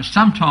 You know,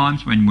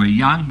 sometimes when we're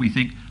young, we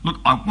think, look,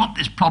 I want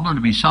this problem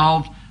to be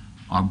solved.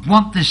 I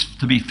want this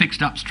to be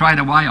fixed up straight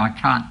away. I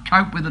can't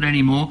cope with it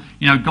anymore.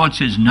 You know, God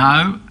says,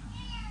 no,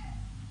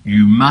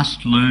 you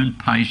must learn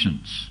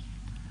patience.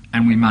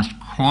 And we must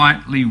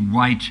quietly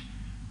wait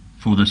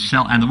for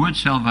and the word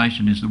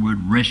salvation is the word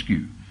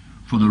rescue,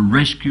 for the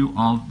rescue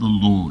of the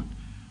Lord.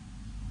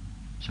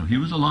 So here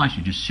was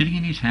Elisha just sitting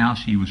in his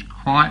house. He was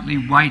quietly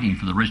waiting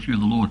for the rescue of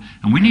the Lord.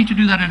 And we need to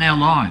do that in our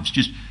lives.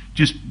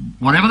 Just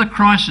whatever the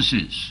crisis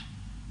is,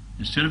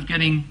 instead of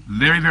getting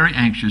very, very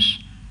anxious,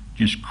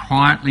 just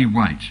quietly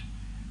wait.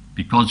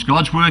 Because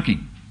God's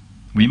working.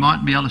 We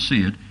mightn't be able to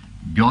see it.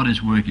 God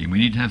is working. We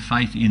need to have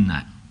faith in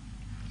that.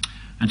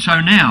 And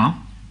so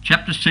now,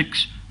 chapter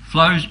 6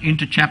 flows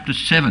into chapter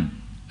 7,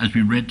 as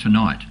we read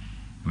tonight.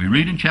 We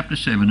read in chapter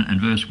 7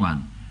 and verse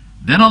 1.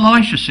 Then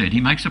Elisha said,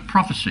 he makes a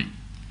prophecy.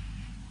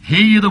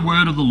 Hear ye the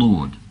word of the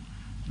Lord.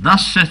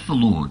 Thus saith the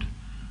Lord,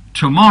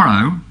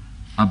 tomorrow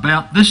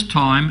about this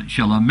time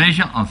shall a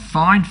measure of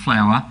fine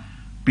flour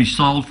be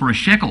sold for a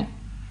shekel,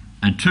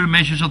 and 2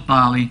 measures of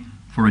barley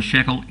for a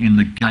shekel in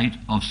the gate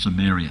of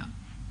Samaria.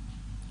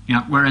 You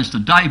know, whereas the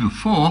day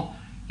before,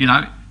 you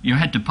know, you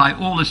had to pay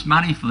all this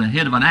money for the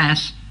head of an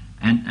ass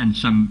and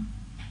some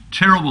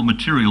terrible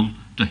material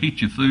to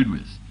heat your food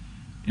with.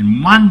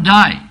 In one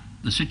day,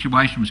 the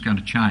situation was going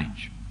to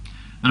change.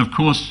 And of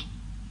course,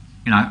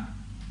 you know,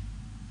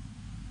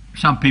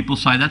 some people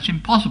say that's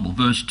impossible.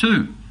 Verse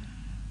 2,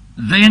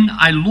 then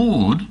a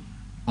lord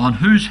on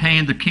whose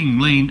hand the king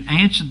leaned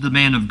answered the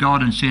man of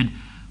God and said,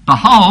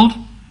 behold,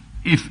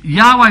 if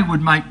Yahweh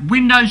would make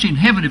windows in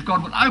heaven, if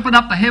God would open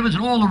up the heavens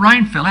and all the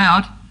rain fell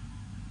out,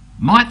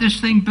 might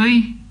this thing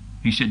be?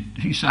 He's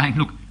saying,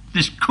 look,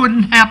 this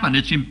couldn't happen,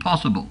 it's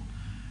impossible.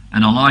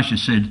 And Elisha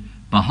said,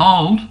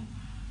 behold,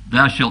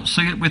 thou shalt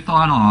see it with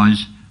thine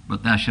eyes,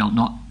 but thou shalt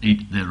not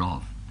eat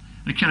thereof.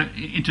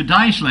 In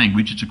today's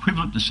language, it's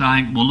equivalent to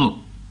saying, well, look,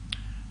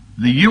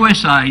 the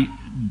USA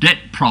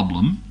debt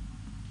problem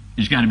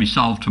is going to be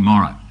solved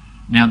tomorrow.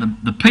 Now,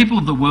 the people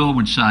of the world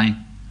would say,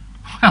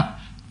 well,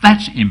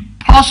 that's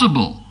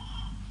impossible.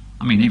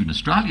 I mean, even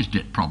Australia's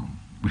debt problem,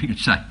 we could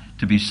say,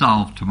 to be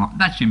solved tomorrow.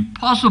 That's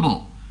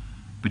impossible.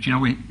 But, you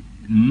know,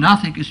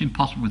 nothing is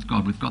impossible with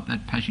God. We've got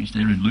that passage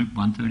there in Luke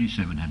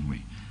 1:37, haven't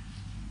we?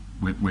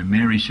 Where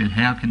Mary said,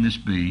 how can this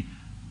be?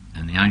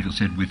 And the angel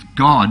said, with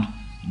God,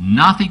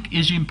 nothing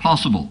is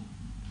impossible.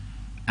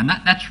 And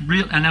that's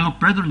real. And now look,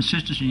 brothers and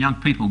sisters and young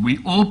people, we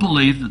all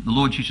believe that the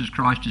Lord Jesus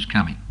Christ is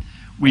coming.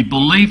 We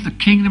believe the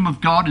kingdom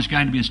of God is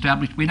going to be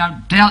established. We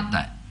don't doubt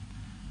that.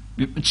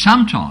 But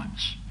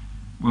sometimes,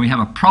 when we have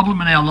a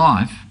problem in our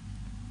life,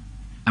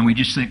 and we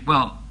just think,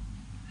 well,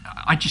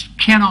 I just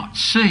cannot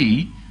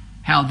see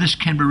how this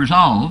can be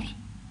resolved,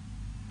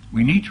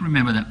 we need to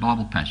remember that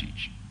Bible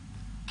passage,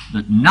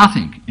 that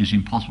nothing is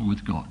impossible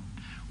with God.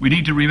 We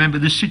need to remember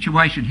this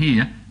situation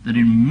here, that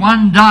in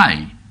one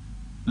day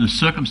the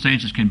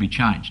circumstances can be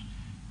changed.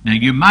 Now,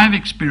 you may have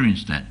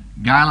experienced that.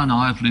 Gail and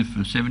I have lived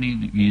for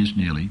 70 years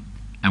nearly,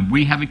 and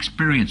we have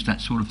experienced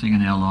that sort of thing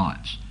in our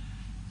lives.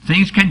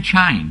 Things can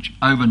change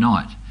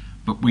overnight,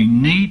 but we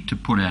need to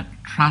put our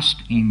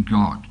trust in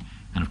God.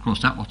 And of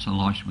course, that's what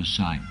Elisha was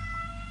saying.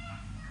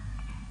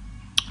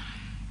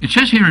 It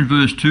says here in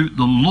verse 2,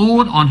 the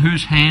Lord on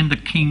whose hand the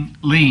king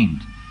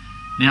leaned.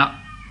 Now,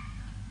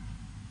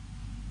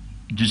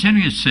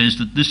 Gesenius says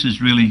that this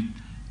is really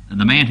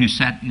the man who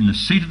sat in the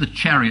seat of the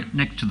chariot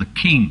next to the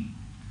king.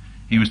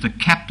 He was the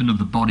captain of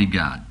the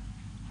bodyguard.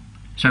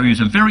 So he was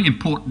a very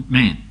important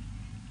man.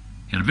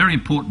 He had a very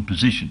important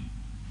position.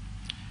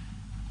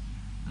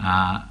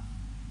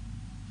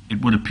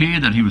 It would appear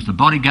that he was the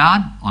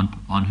bodyguard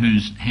on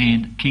whose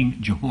hand King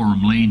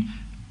Jehoram leaned,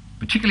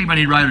 particularly when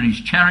he rode in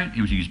his chariot.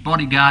 He was his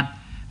bodyguard.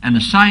 And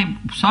the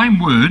same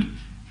word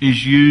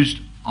is used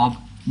of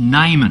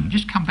Naaman.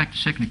 Just come back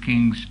to 2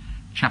 Kings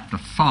chapter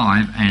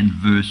 5 and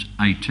verse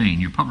 18.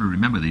 You probably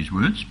remember these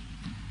words.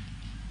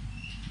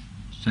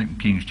 2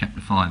 Kings chapter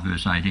 5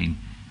 verse 18.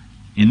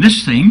 In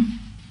this thing,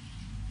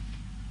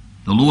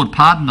 the Lord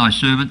pardon thy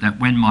servant, that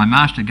when my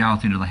master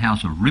goeth into the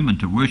house of Rimmon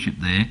to worship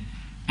there,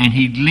 and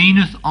he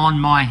leaneth on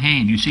my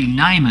hand. You see,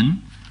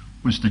 Naaman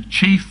was the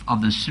chief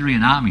of the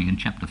Syrian army in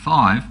chapter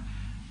 5,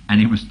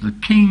 and he was the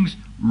king's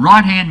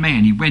right-hand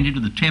man. He went into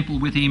the temple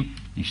with him.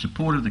 He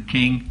supported the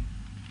king.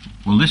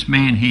 Well, this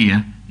man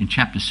here in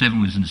chapter 7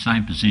 was in the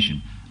same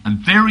position. A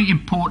very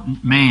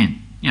important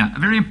man. You know, a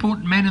very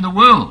important man in the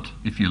world,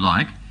 if you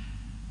like.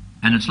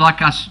 And it's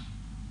like us,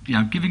 you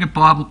know, giving a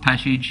Bible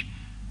passage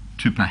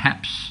to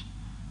perhaps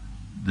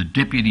the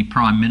Deputy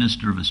Prime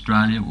Minister of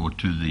Australia or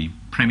to the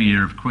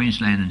Premier of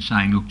Queensland and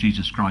saying, look,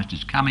 Jesus Christ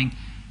is coming,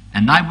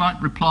 and they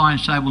won't reply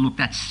and say, well, look,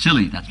 that's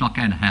silly, that's not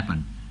going to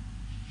happen.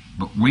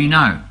 But we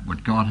know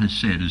what God has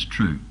said is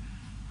true.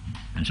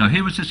 And so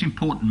here was this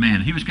important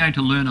man. He was going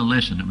to learn a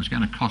lesson that was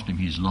going to cost him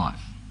his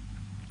life.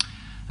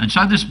 And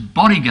so this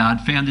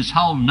bodyguard found this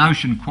whole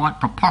notion quite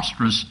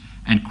preposterous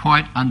and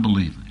quite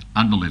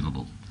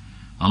unbelievable.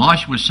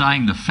 Elisha was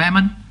saying the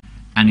famine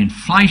and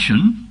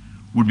inflation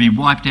would be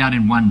wiped out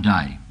in one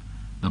day.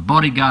 The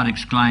bodyguard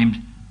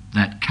exclaimed,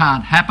 that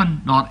can't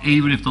happen, not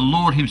even if the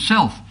Lord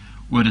himself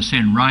were to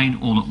send rain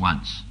all at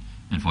once.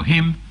 And for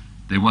him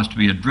there was to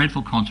be a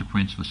dreadful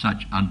consequence for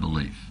such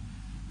unbelief.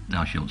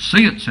 Thou shalt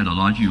see it, said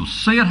Elijah, you'll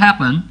see it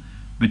happen,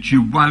 but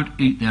you won't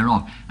eat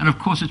thereof. And of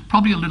course it's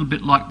probably a little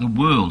bit like the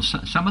world.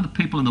 Some of the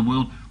people in the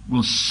world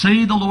will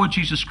see the Lord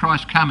Jesus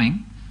Christ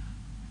coming,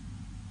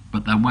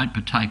 but they won't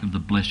partake of the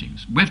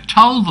blessings. We've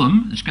told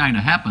them it's going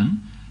to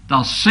happen.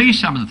 They'll see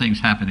some of the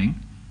things happening,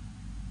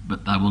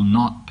 but they will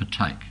not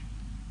partake,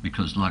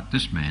 because like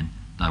this man,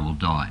 they will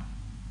die.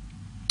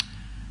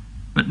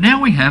 But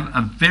now we have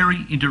a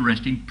very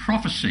interesting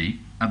prophecy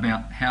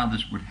about how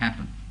this would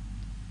happen.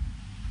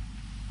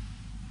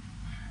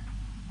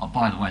 Oh,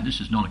 by the way,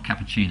 this is not a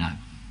cappuccino.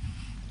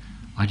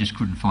 I just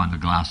couldn't find the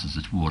glasses,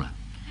 it's water.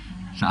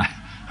 So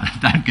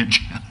don't get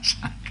jealous.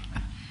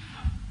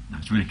 No,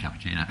 it's really a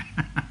cappuccino.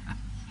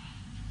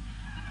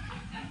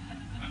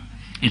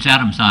 It's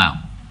Adam's ale.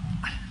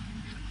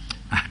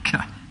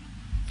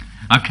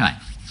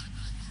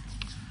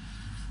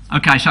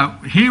 Okay, so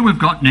here we've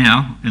got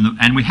now,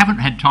 and we haven't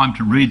had time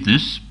to read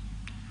this,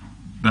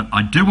 but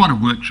I do want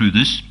to work through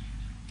this.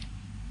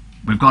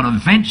 We've got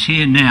events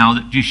here now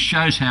that just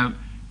shows how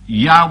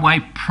Yahweh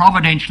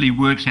providentially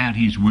works out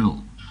his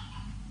will.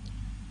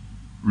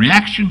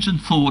 Reactions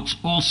and thoughts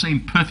all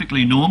seem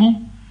perfectly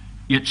normal,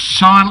 yet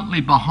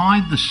silently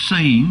behind the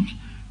scenes,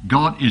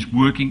 God is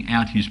working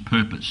out his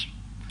purpose.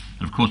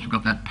 And of course we've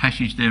got that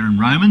passage there in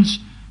Romans,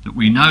 that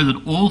we know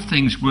that all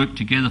things work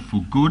together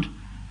for good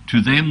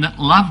to them that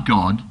love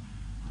God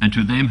and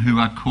to them who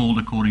are called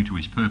according to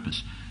his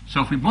purpose.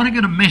 So if we want to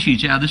get a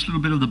message out of this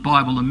little bit of the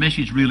Bible, the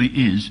message really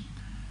is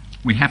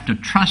we have to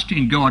trust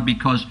in God,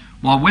 because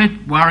while we're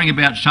worrying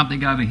about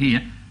something over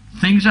here,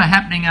 things are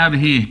happening over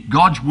here.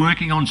 God's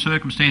working on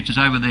circumstances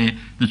over there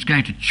that's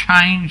going to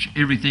change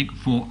everything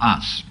for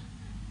us.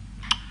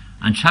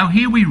 And so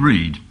here we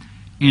read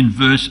in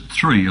verse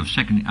 3 of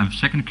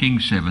 2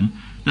 Kings 7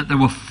 that there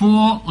were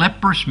 4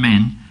 leprous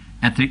men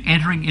at the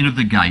entering in of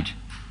the gate,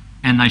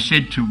 and they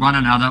said to one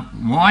another,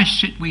 why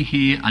sit we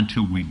here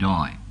until we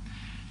die?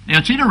 Now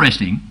it's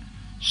interesting,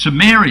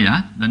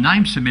 Samaria, the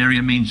name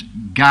Samaria means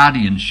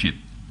guardianship.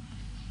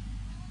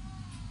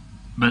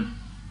 But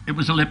it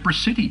was a leprous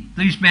city.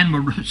 These men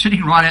were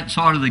sitting right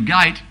outside of the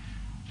gate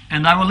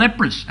and they were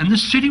leprous. And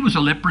this city was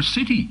a leprous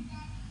city.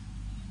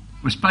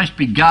 It was supposed to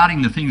be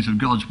guarding the things of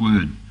God's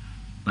word.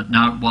 But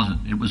no, it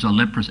wasn't. It was a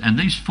leprous. And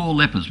these 4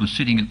 lepers were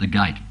sitting at the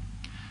gate.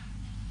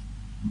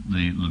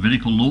 The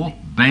Levitical law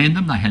banned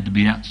them. They had to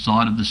be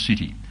outside of the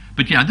city.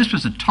 But yeah, this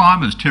was a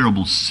time of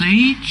terrible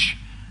siege,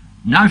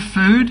 no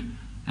food.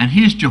 And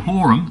here's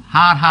Jehoram,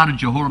 hard-hearted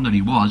Jehoram that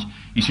he was.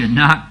 He said,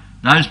 no,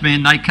 those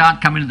men, they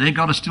can't come in. They've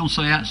got to still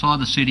stay outside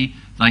the city.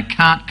 They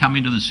can't come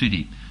into the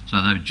city.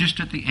 So they were just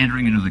at the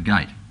entering into the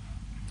gate.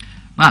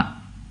 But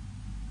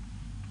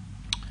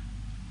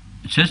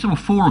it says there were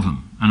 4 of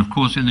them. And of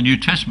course in the New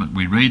Testament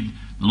we read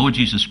the Lord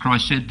Jesus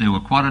Christ said there were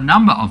quite a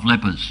number of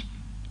lepers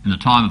in the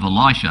time of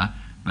Elisha,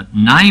 but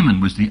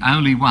Naaman was the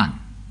only one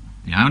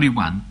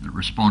that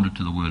responded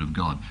to the word of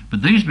God.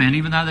 But these men,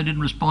 even though they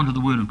didn't respond to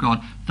the word of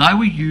God, they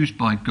were used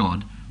by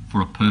God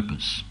for a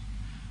purpose.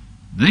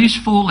 These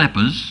 4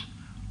 lepers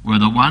were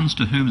the ones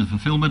to whom the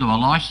fulfillment of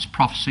Elisha's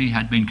prophecy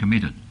had been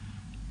committed.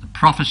 The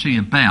prophecy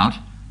about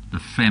the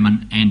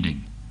famine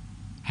ending.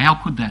 How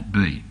could that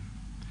be?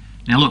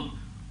 Now look,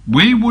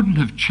 we wouldn't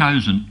have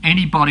chosen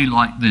anybody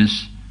like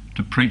this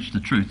to preach the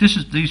truth.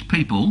 These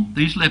people,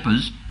 these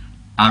lepers,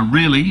 are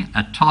really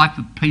a type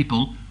of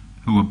people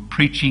who are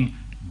preaching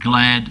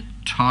glad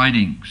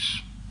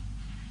tidings.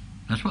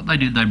 That's what they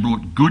did. They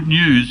brought good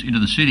news into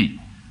the city.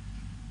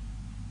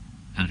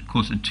 And of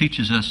course it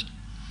teaches us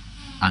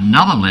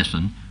another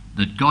lesson,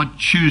 that God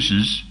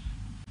chooses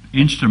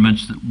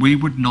instruments that we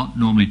would not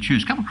normally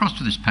choose. Come across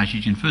to this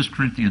passage in 1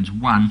 Corinthians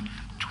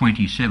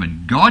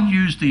 1:27. God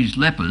used these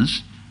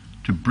lepers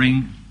to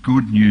bring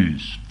good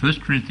news. 1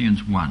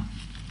 Corinthians 1.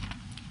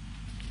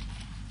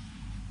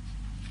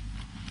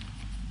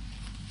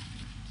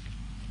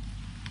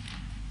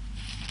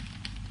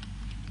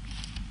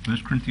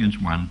 1 Corinthians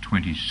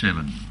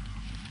 1:27.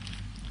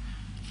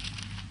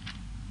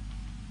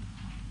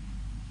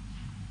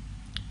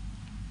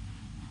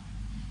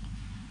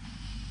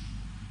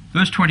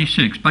 Verse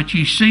 26, but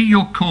ye see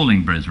your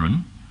calling,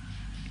 brethren,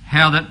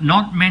 how that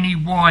not many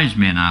wise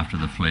men after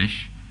the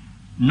flesh,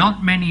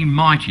 not many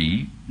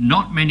mighty,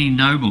 not many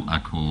noble are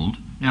called.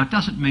 Now it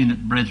doesn't mean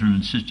that brethren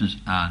and sisters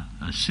are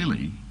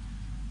silly,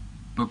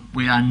 but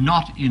we are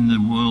not in the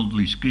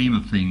worldly scheme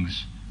of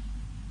things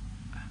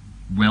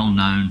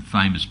well-known,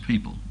 famous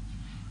people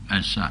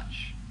as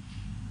such.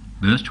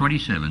 Verse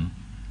 27,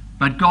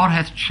 but God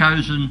hath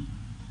chosen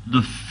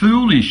the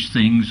foolish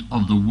things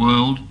of the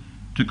world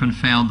to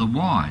confound the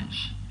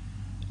wise,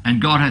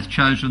 and God hath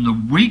chosen the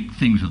weak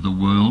things of the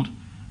world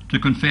to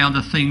confound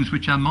the things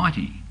which are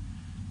mighty,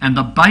 and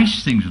the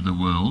base things of the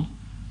world,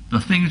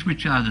 the things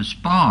which are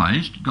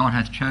despised, God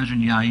hath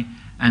chosen, yea,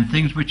 and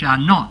things which are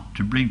not,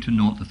 to bring to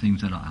naught the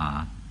things that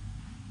are,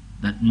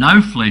 that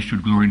no flesh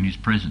should glory in his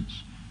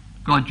presence.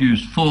 God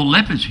used 4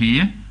 lepers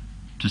here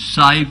to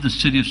save the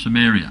city of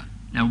Samaria.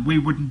 Now, we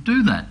wouldn't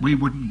do that. We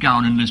wouldn't go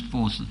and enlist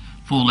four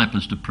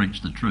lepers to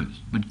preach the truth.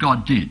 But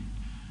God did.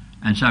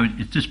 And so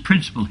it's this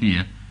principle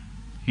here.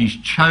 He's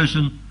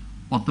chosen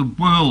what the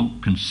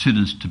world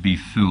considers to be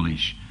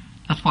foolish.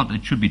 That's what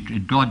it should be.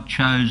 God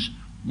chose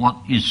what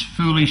is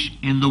foolish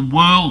in the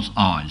world's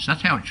eyes.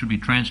 That's how it should be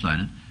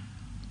translated.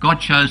 God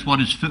chose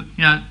what is foolish.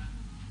 You know,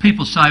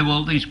 people say,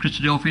 well, these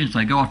Christadelphians,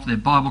 they go off to their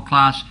Bible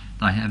class,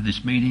 they have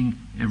this meeting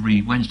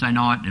every Wednesday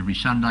night, every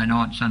Sunday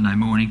night, Sunday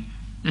morning.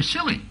 They're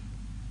silly.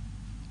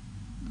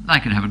 They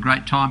could have a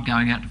great time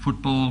going out to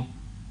football,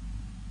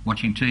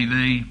 watching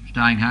TV,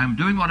 staying home,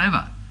 doing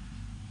whatever.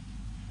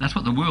 That's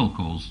what the world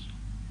calls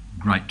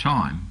great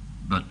time,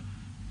 but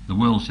the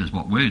world says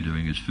what we're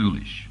doing is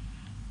foolish.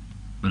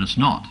 But it's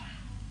not.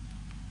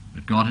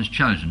 But God has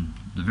chosen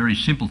the very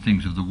simple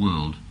things of the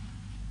world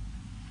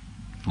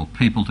for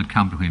people to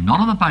come to him, not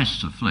on the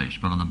basis of flesh,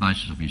 but on the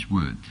basis of his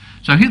word.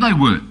 So here they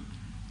were,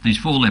 these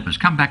 4 lepers.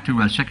 Come back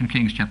to 2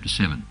 Kings chapter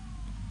 7.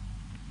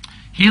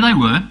 Here they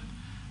were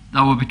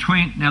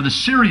between, now the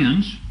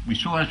Syrians, we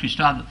saw as we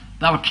started,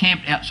 they were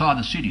camped outside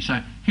the city.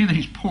 So here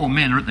these poor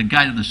men are at the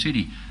gate of the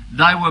city.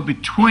 They were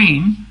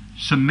between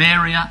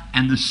Samaria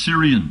and the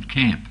Syrian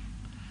camp.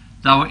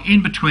 They were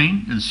in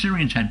between. The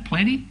Syrians had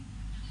plenty,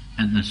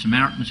 and the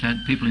Samaritans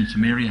people in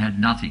Samaria had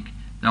nothing.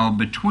 They were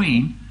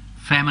between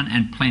famine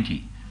and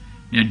plenty.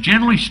 Now,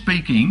 generally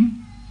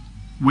speaking,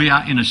 we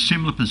are in a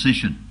similar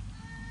position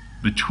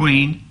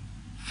between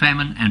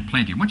famine and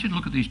plenty. I want you to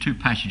look at these 2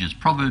 passages,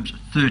 Proverbs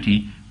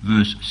 30,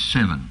 verse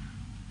 7.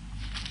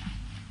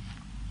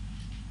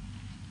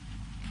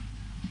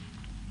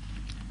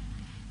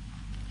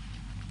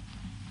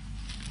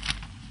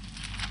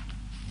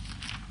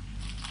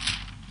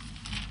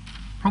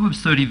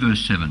 Proverbs 30,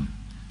 verse 7.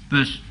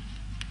 Verse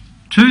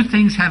 2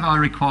 things have I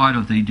required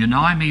of thee,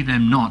 deny me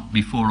them not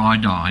before I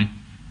die.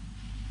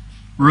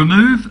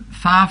 Remove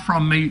far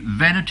from me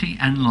vanity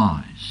and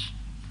lies.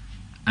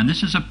 And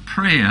this is a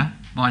prayer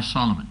by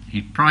Solomon.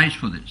 He prays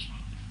for this.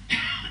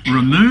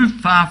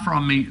 Remove far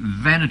from me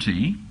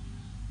vanity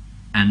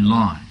and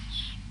lies.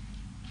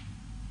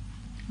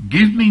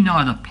 Give me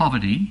neither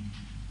poverty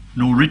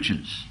nor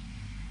riches.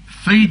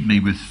 Feed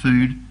me with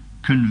food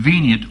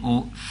convenient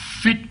or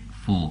fit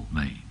for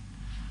me.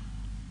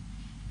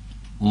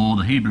 Or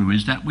the Hebrew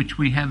is that which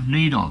we have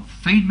need of.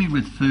 Feed me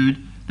with food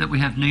that we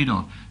have need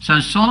of. So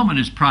Solomon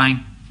is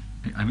praying.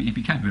 He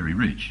became very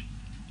rich,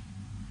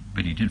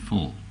 but he did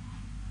fall.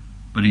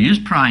 But he is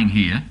praying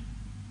here,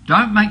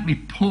 don't make me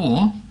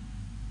poor,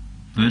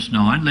 verse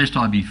 9, lest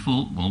I be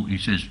full. Well, he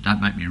says,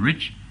 don't make me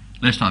rich,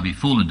 lest I be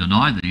full and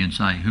deny thee and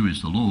say, who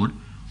is the Lord?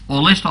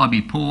 Or lest I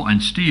be poor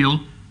and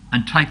steal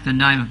and take the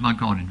name of my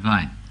God in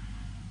vain.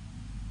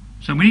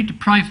 So we need to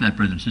pray for that,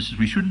 brothers and sisters.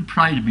 We shouldn't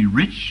pray to be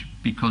rich,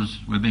 because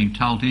we're being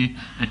told here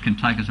it can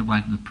take us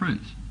away from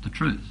the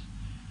truth.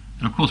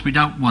 And of course we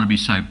don't want to be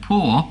so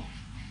poor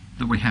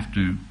that we have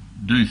to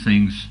do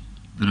things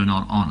that are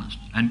not honest.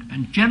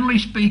 And generally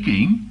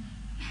speaking,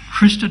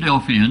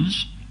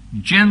 Christadelphians,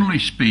 generally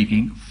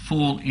speaking,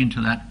 fall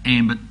into that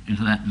ambit,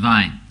 into that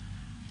vein.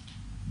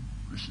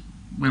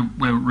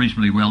 We're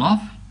reasonably well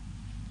off,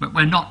 but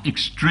we're not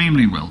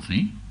extremely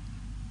wealthy.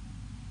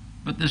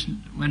 But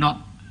we're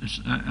not,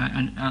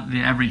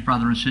 the average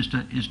brother and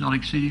sister is not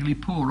exceedingly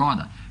poor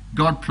either.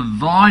 God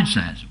provides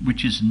that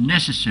which is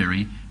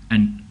necessary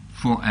and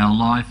for our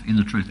life in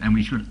the truth, and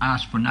we should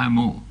ask for no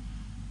more.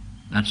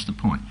 That's the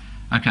point.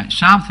 Okay,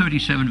 Psalm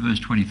 37, verse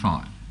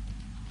 25.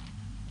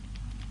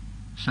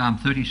 Psalm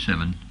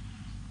 37,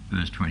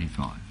 verse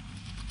 25.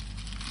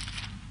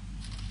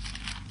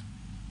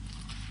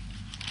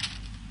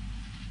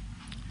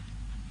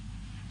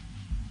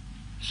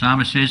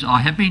 Psalmist says, I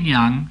have been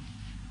young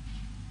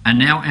and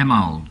now am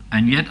old,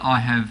 and yet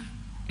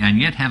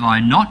have I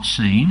not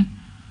seen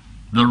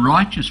the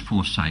righteous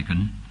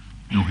forsaken,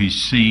 nor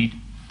his seed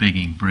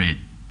begging bread.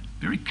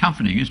 Very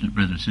comforting, isn't it,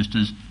 brothers and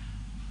sisters?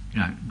 You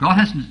know, God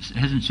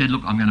hasn't said,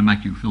 look, I'm going to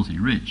make you filthy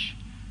rich,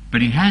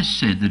 but he has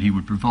said that he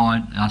would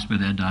provide us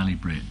with our daily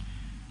bread.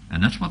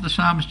 And that's what the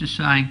psalmist is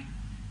saying.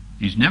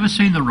 He's never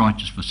seen the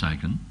righteous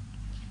forsaken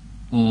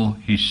or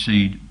his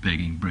seed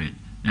begging bread.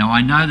 Now,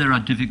 I know there are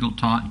difficult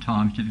times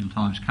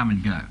come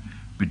and go,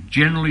 but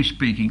generally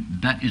speaking,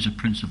 that is a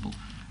principle.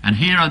 And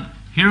here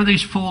are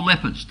these 4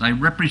 lepers. They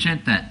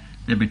represent that.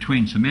 They're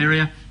between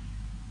Samaria,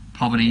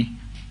 poverty,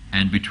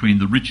 and between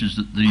the riches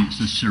that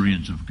the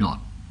Syrians have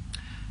got.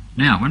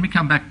 Now, when we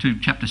come back to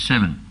chapter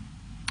 7,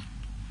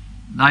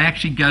 they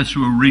actually go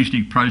through a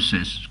reasoning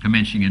process,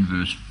 commencing in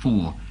verse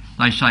 4.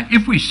 They say,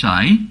 if we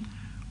say,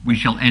 we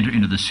shall enter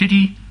into the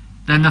city,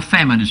 then the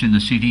famine is in the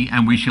city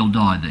and we shall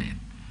die there.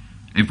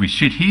 If we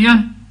sit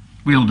here,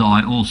 we'll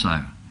die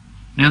also.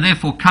 Now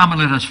therefore come and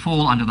let us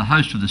fall under the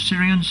host of the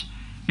Syrians.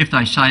 If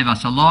they save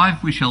us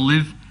alive, we shall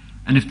live,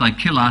 and if they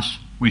kill us,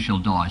 we shall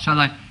die. So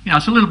they,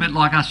 it's a little bit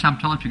like us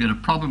sometimes. We get a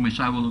problem, we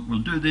say, well, we'll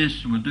do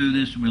this, and we'll do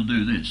this, and we'll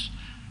do this.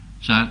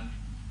 So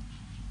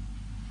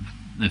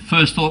the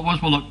first thought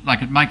was, well, look, they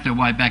could make their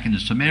way back into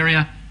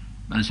Samaria.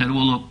 But they said,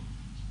 well, look,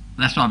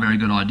 that's not a very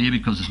good idea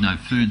because there's no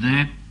food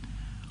there.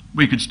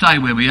 We could stay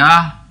where we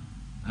are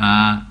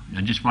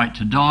and just wait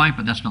to die,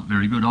 but that's not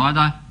very good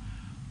either.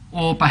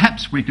 Or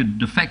perhaps we could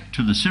defect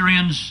to the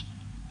Syrians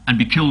and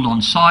be killed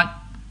on sight.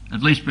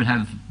 At least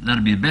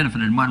that'd be a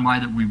benefit in one way,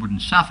 that we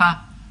wouldn't suffer.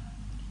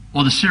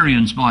 Or the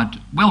Syrians might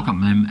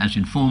welcome them as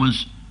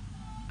informers,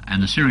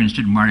 and the Syrians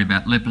didn't worry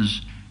about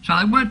lepers. So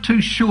they weren't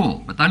too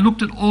sure, but they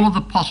looked at all of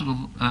the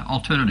possible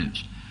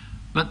alternatives.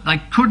 But they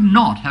could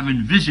not have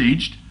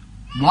envisaged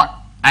what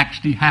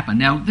actually happened.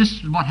 Now, this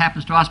is what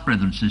happens to us,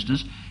 brethren and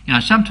sisters.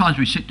 Sometimes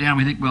we sit down and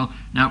we think, well,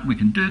 now we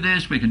can do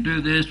this, we can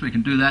do this, we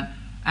can do that.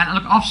 And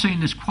look, I've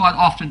seen this quite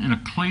often in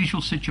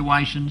ecclesial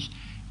situations,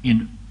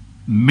 in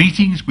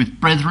meetings with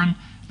brethren.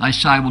 They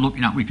say, well, look,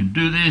 we can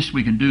do this,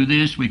 we can do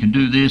this, we can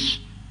do this.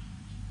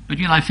 But,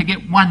 they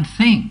forget one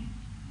thing.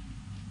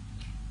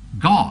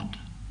 God.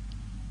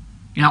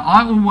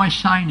 I always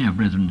say now,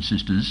 brethren and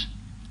sisters,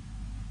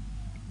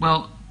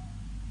 well,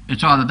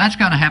 it's either that's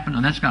going to happen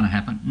or that's going to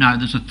happen. No,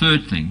 there's a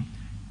third thing.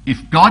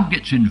 If God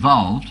gets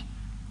involved,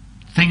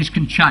 things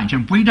can change,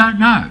 and we don't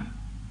know.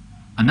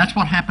 And that's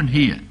what happened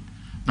here.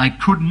 They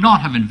could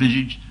not have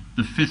envisaged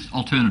the fifth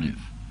alternative.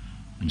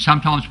 And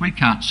sometimes we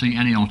can't see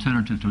any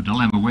alternative to a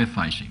dilemma we're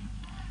facing.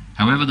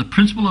 However, the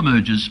principle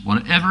emerges,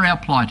 whatever our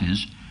plight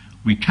is,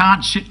 we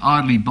can't sit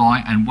idly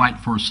by and wait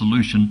for a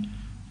solution.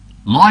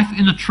 Life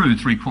in the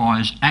truth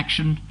requires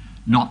action,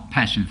 not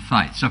passive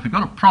faith. So if we've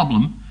got a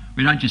problem,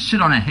 we don't just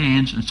sit on our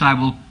hands and say,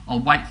 well,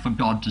 I'll wait for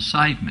God to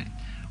save me.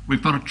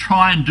 We've got to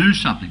try and do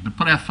something, but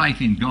put our faith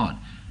in God.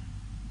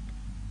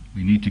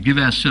 We need to give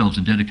ourselves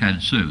in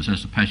dedicated service,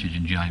 as the passage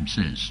in James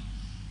says.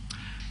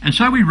 And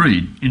so we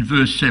read in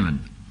verse 7,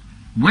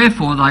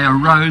 wherefore they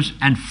arose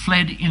and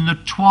fled in the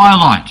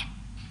twilight.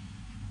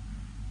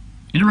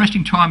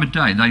 Interesting time of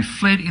day. They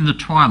fled in the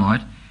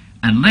twilight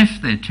and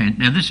left their tent.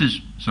 Now this is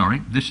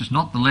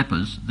not the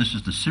lepers, this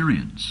is the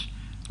Syrians.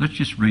 Let's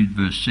just read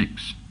verse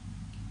 5.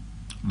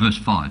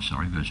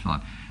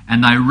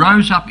 And they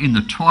rose up in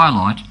the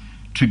twilight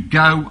to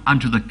go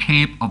unto the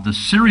camp of the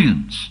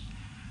Syrians.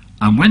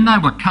 And when they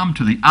were come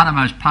to the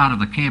uttermost part of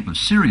the camp of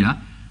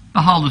Syria,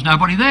 behold, there's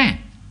nobody there.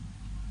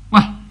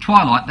 Well,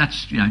 twilight,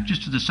 that's,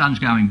 just as the sun's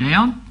going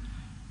down.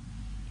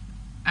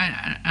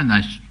 And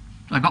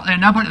they got there,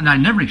 nobody, and they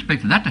never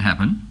expected that to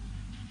happen.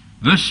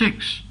 Verse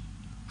 6,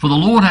 for the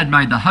Lord had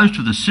made the host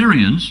of the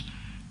Syrians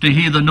to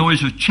hear the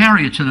noise of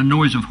chariots and the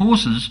noise of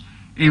horses,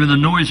 even the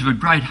noise of a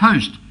great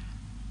host.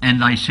 And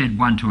they said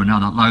one to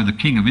another, lo, the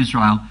king of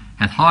Israel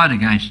hath hired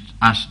against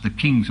us the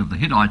kings of the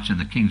Hittites and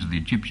the kings of the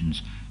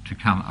Egyptians to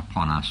come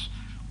upon us.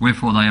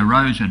 Wherefore they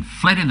arose and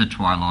fled in the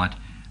twilight,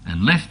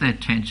 and left their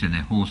tents and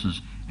their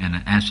horses and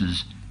their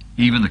asses,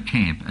 even the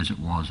camp as it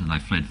was, and they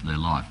fled for their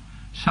life.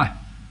 So,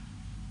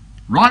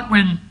 right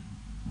when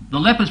the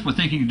lepers were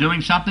thinking of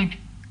doing something,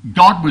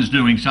 God was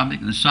doing something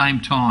at the same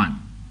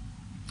time.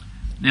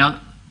 Now,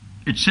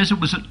 it says it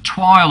was at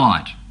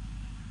twilight.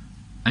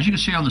 As you can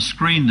see on the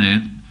screen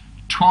there,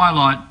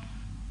 twilight,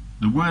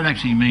 the word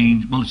actually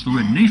means, well, it's the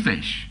word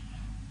nephesh,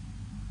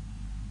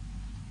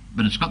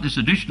 but it's got this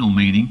additional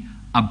meaning,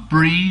 a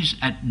breeze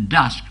at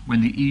dusk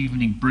when the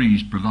evening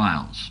breeze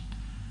prevails.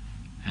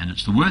 And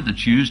it's the word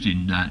that's used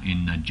in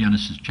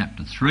Genesis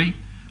chapter 3,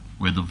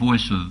 where the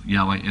voice of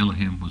Yahweh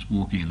Elohim was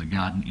walking in the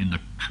garden in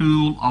the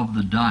cool of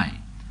the day.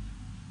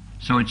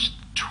 So it's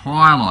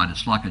twilight,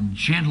 it's like a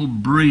gentle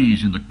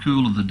breeze in the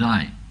cool of the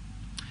day.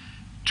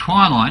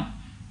 Twilight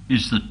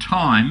is the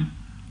time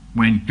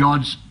when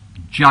God's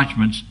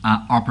judgments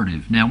are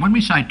operative. Now, when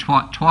we say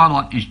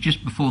twilight is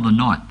just before the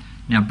night,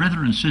 now,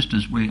 brethren and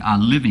sisters, we are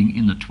living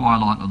in the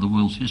twilight of the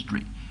world's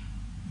history.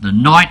 The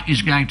night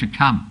is going to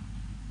come.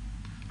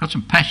 I've got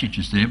some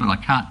passages there, but I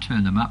can't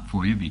turn them up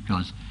for you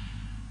because,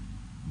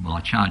 well, I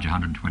charge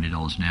 $120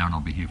 an hour and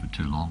I'll be here for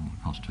too long.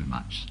 It costs too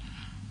much.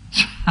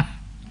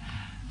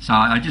 So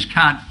I just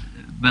can't,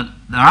 but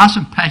there are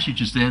some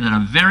passages there that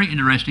are very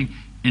interesting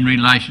in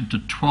relation to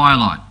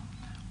twilight,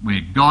 where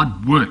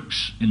God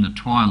works in the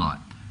twilight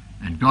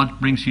and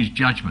God brings his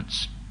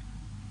judgments.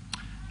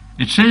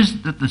 It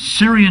says that the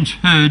Syrians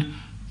heard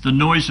the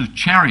noise of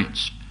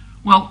chariots.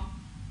 Well,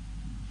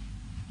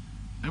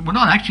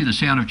 not actually the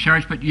sound of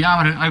chariots, but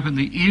Yahweh had opened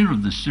the ear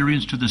of the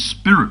Syrians to the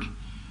spirit.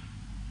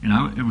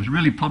 It was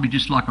really probably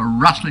just like a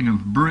rustling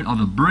of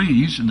a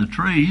breeze in the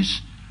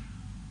trees,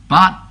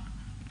 but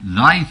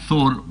they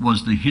thought it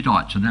was the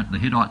Hittites, and that the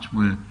Hittites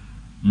were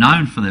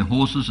known for their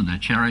horses and their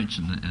chariots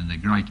and their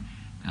great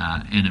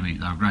enemy.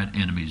 They were great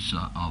enemies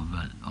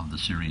of the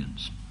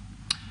Syrians.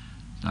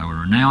 They were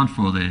renowned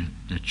for their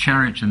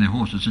chariots and their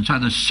horses. And so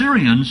the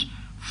Syrians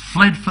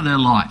fled for their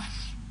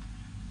life.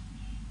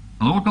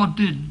 And all God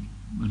did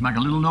was make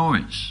a little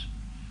noise.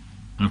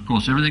 And of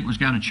course everything was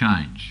going to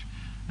change.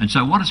 And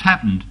so what has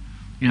happened,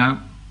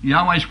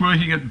 Yahweh's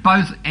working at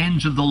both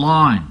ends of the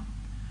line.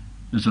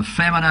 There's a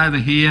famine over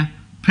here,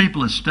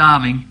 people are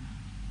starving,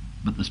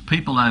 but there's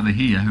people over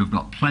here who've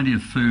got plenty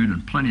of food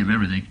and plenty of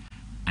everything,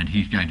 and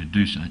he's going to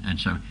do so. And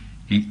so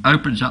he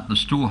opens up the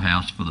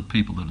storehouse for the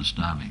people that are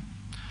starving.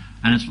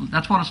 And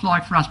that's what it's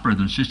like for us,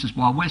 brothers and sisters,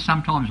 while we're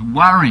sometimes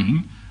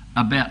worrying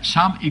about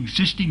some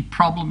existing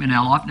problem in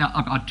our life. Now,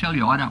 I tell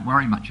you, I don't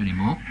worry much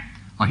anymore.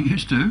 I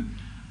used to.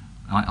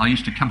 I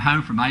used to come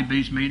home from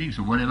AB's meetings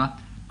or whatever,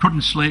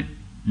 couldn't sleep.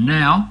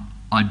 Now,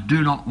 I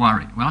do not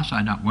worry. When I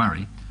say don't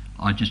worry,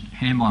 I just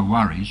hand my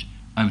worries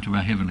over to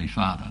our Heavenly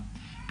Father.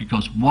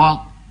 Because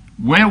while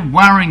we're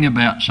worrying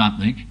about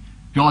something,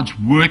 God's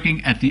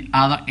working at the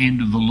other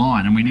end of the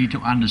line, and we need to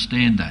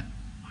understand that.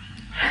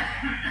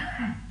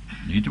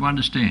 You need to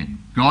understand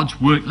God's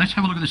work. Let's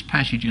have a look at this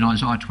passage in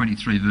Isaiah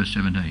 23 verse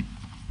 17.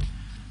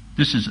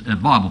 This is a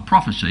Bible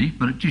prophecy,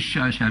 but it just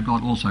shows how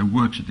God also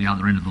works at the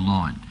other end of the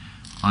line.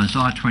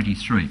 Isaiah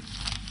 23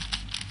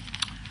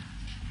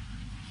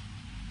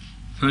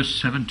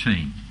 verse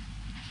 17.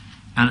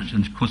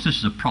 And of course this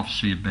is a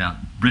prophecy about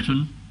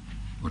Britain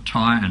or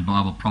Tyre and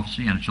Bible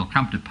prophecy. And it shall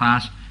come to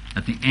pass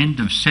at the end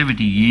of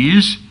 70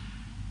 years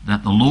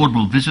that the Lord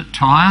will visit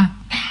Tyre,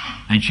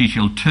 and she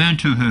shall turn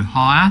to her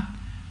hire,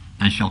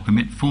 and shall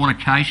commit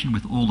fornication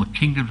with all the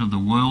kingdoms of the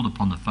world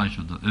upon the face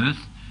of the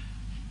earth.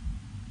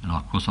 And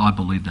of course I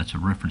believe that's a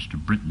reference to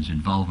Britain's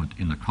involvement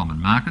in the common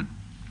market.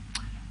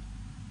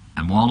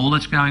 And while all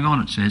that's going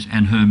on, it says,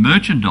 and her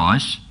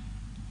merchandise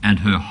and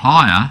her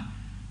hire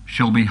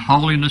shall be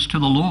holiness to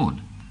the Lord.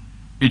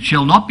 It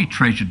shall not be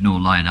treasured nor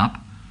laid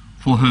up,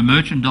 for her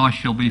merchandise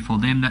shall be for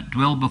them that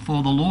dwell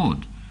before the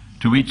Lord,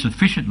 to eat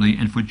sufficiently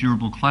and for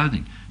durable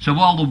clothing. So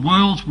while the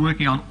world's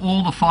working on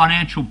all the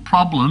financial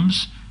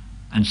problems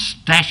and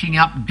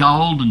stashing up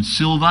gold and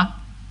silver,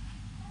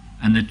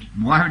 and they're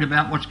worried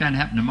about what's going to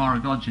happen tomorrow,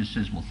 God just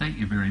says, well, thank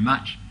you very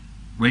much.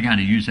 We're going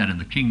to use that in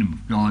the kingdom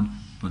of God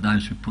for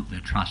those who put their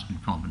trust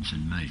and confidence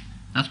in me.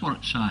 That's what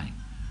it's saying.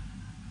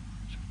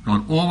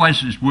 God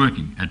always is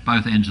working at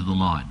both ends of the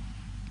line.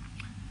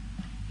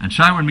 And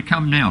so when we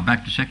come now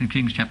back to 2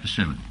 Kings chapter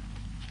 7.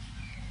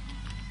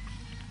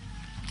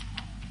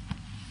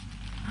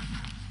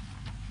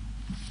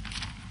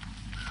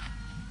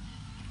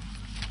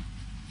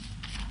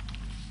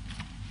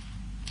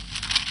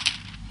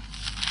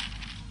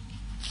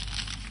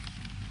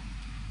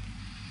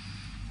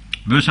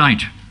 Verse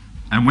 8.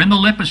 And when the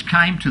lepers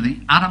came to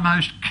the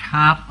uttermost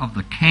part of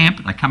the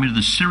camp, they come into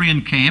the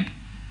Syrian camp,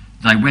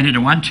 they went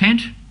into one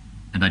tent,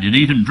 and they did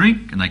eat and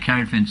drink, and they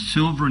carried thence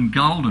silver and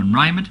gold and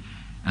raiment,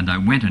 and they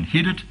went and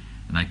hid it,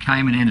 and they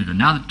came and entered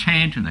another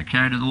tent, and they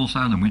carried it also,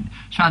 and they went.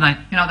 So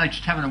they're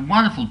just having a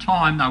wonderful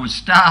time. They were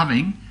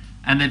starving,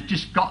 and they've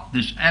just got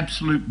this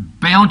absolute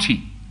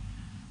bounty.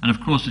 And of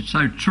course, it's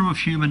so true of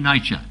human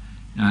nature.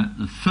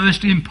 The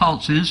first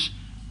impulse is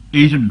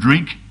eat and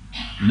drink.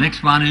 The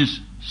next one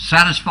is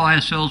satisfy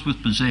ourselves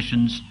with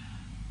possessions.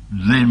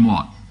 Then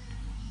what?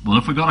 Well,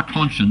 if we've got a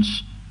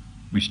conscience,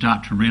 we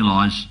start to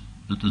realise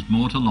that there's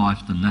more to life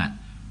than that.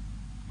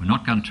 We're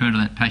not going to turn to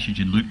that passage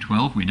in Luke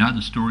 12. We know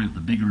the story of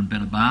the bigger and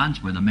better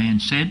barns, where the man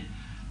said,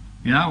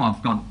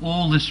 I've got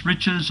all this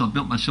riches, I've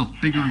built myself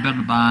bigger and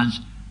better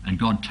barns, and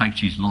God takes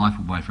his life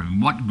away from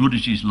him. What good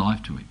is his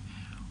life to him?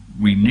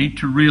 We need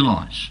to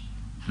realise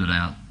that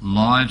our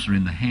lives are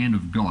in the hand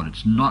of God.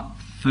 It's not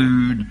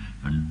food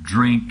and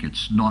drink,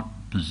 it's not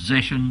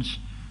possessions.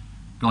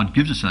 God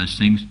gives us those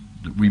things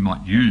that we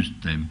might use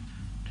them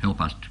to help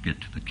us to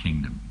get to the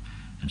kingdom.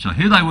 And so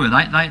here they were.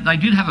 They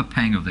did have a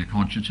pang of their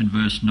conscience in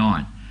verse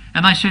 9.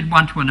 And they said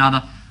one to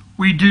another,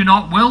 we do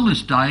not well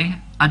this day,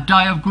 a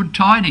day of good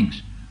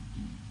tidings.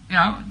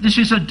 This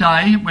is a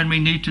day when we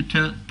need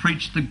to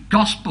preach the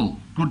gospel,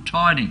 good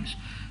tidings.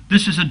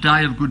 This is a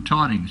day of good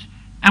tidings.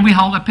 And we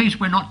hold our peace.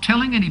 We're not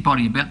telling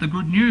anybody about the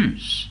good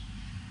news.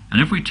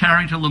 And if we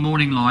tarry till the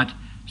morning light,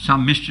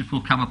 some mischief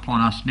will come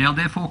upon us. Now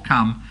therefore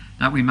come,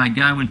 that we may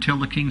go and tell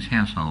the king's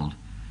household.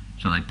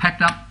 So they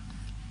packed up,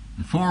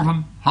 the four of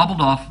them hobbled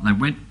off, and they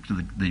went to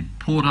the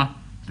porter,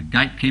 the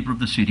gatekeeper of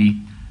the city,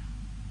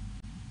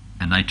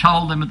 and they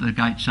told them at the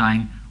gate,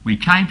 saying, we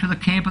came to the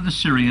camp of the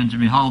Syrians,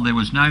 and behold, there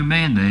was no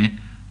man there,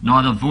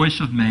 neither voice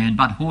of man,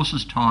 but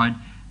horses tied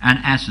and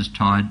asses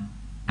tied,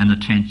 and the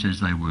tents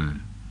as they were.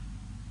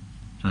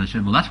 So they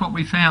said, well, that's what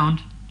we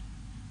found.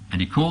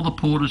 And he called the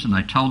porters, and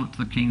they told it to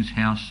the king's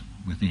house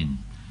within.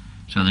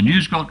 So the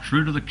news got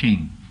through to the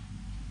king.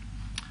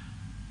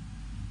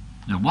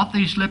 Now what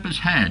these lepers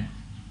had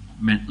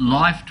meant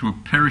life to a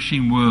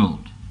perishing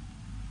world.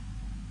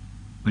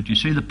 But you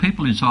see, the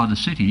people inside the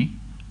city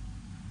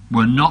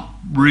were not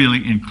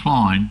really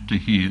inclined to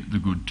hear the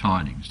good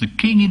tidings. The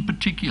king in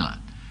particular.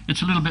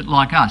 It's a little bit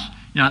like us.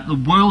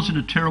 The world's in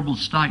a terrible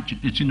state.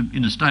 It's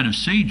in a state of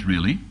siege,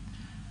 really.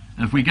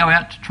 And if we go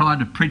out to try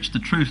to preach the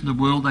truth in the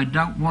world, they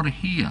don't want to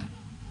hear.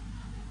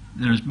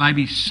 There is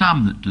maybe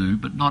some that do,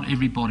 but not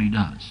everybody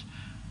does.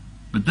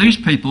 But these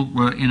people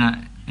were in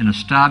a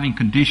starving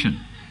condition.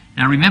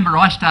 Now remember,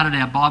 I started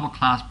our Bible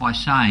class by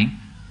saying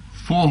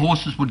 4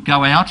 horses would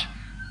go out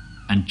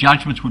and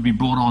judgments would be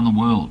brought on the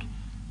world.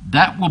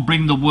 That will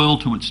bring the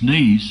world to its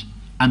knees,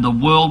 and the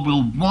world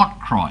will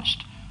want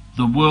Christ.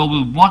 The world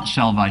will want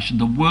salvation.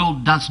 The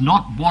world does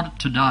not want it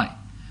today.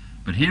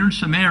 But here in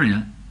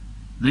Samaria,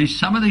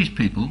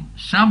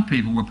 some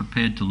people were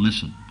prepared to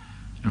listen.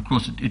 And of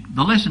course,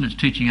 the lesson it's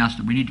teaching us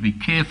that we need to be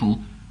careful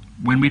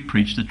when we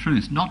preach the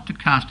truth, not to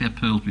cast our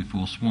pearls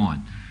before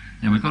swine.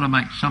 Now we've got to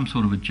make some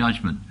sort of a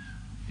judgment.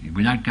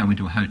 We don't go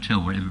into a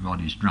hotel where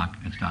everybody's drunk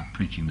and start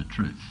preaching the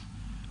truth.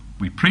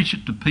 We preach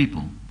it to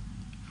people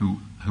who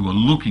are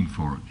looking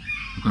for it.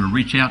 We've got to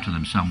reach out to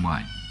them some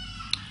way.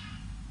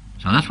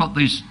 So that's what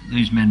these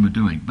men were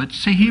doing. But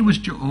see, here was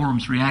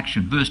Jehoram's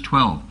reaction. Verse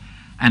 12.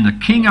 And the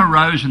king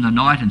arose in the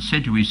night and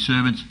said to his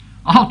servants,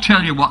 I'll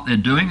tell you what they're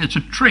doing. It's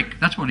a trick.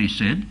 That's what he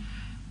said.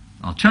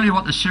 I'll tell you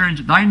what the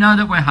Syrians... They know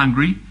that we're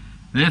hungry.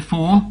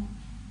 Therefore,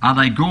 are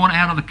they gone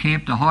out of the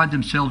camp to hide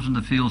themselves in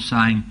the field,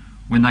 saying,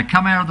 when they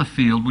come out of the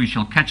field, we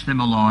shall catch them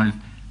alive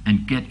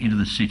and get into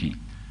the city.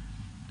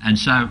 And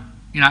so,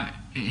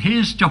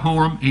 here's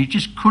Jehoram. He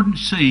just couldn't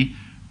see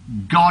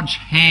God's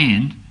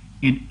hand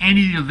in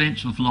any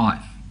events of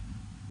life.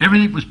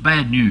 Everything was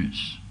bad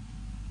news.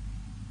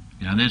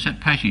 There's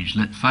that passage,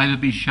 let favour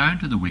be shown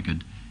to the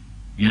wicked,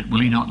 yet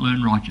will he not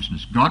learn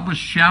righteousness. God was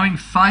showing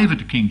favour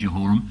to King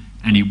Jehoram,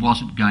 and he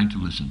wasn't going to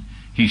listen.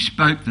 He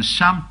spoke the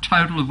sum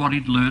total of what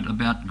he'd learnt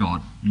about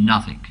God,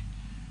 nothing.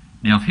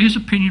 Now, if his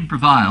opinion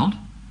prevailed,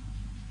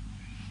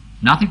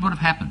 nothing would have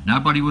happened.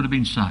 Nobody would have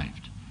been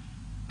saved.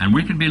 And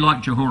we can be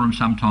like Jehoram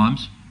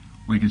sometimes.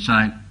 We can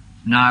say,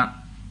 no,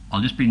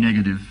 I'll just be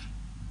negative,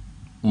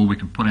 or we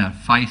can put our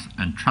faith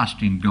and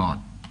trust in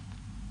God.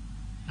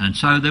 And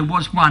so there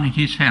was one in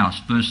his house,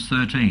 verse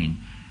 13,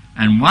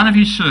 and one of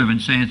his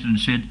servants answered and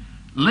said,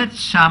 let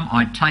some,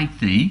 I take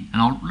thee,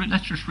 and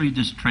let's just read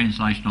this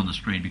translation on the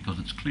screen because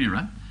it's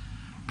clearer.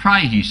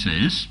 Pray, he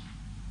says,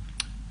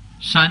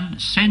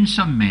 send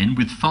some men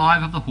with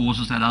 5 of the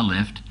horses that are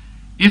left.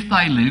 If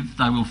they live,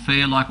 they will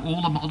fare like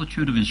all the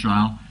multitude of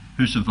Israel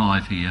who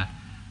survive here.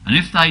 And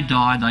if they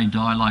die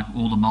like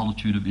all the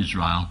multitude of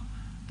Israel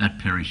that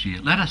perish here.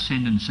 Let us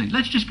send and see.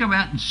 Let's just go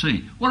out and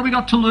see. What have we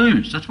got to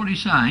lose? That's what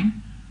he's saying.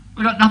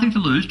 We've got nothing to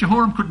lose.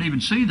 Jehoram couldn't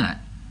even see that.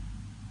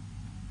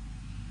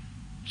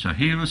 So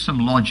here was some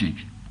logic.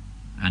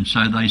 And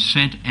so they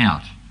sent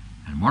out.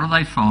 And what do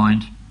they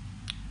find?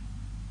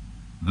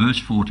 Verse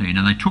 14.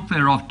 And they took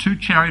thereof 2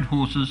 chariot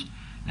horses,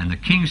 and the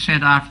king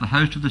sent after the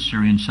host of the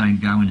Syrians, saying,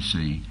 go and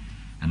see.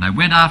 And they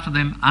went after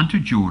them unto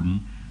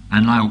Jordan,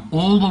 and lo,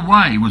 all the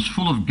way was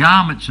full of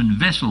garments and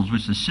vessels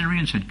which the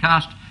Syrians had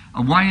cast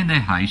away in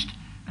their haste,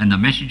 and the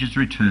messengers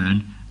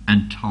returned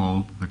and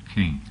told the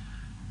king.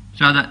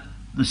 So that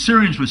the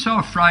Syrians were so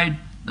afraid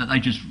that they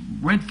just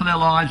went for their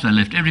lives, they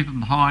left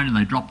everything behind, and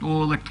they dropped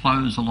all their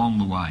clothes along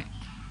the way.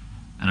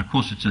 And of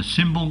course it's a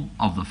symbol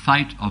of the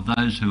fate of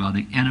those who are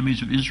the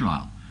enemies of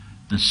Israel.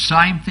 The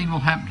same thing will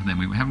happen to them.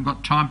 We haven't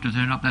got time to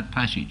turn up that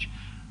passage.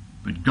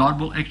 But God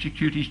will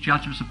execute his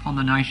judgments upon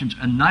the nations,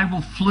 and they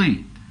will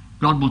flee.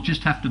 God will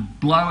just have to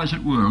blow, as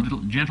it were, a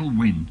little gentle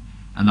wind,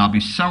 and they'll be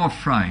so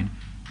afraid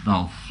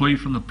they'll flee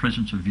from the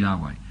presence of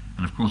Yahweh.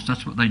 And of course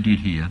that's what they did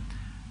here.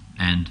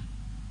 And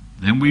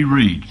then we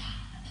read,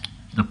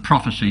 the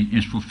prophecy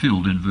is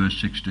fulfilled in verse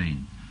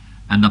 16.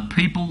 And the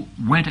people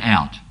went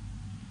out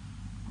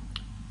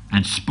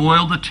and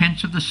spoiled the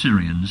tents of the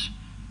Syrians.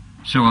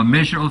 So a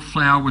measure of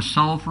flour was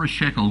sold for a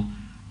shekel,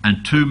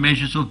 and 2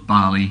 measures of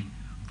barley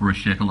for a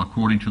shekel,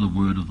 according to the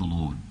word of the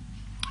Lord.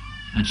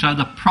 And so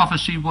the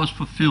prophecy was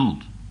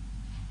fulfilled.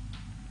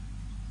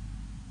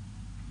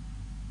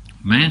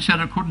 Man said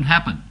it couldn't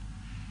happen.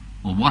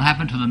 Well, what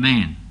happened to the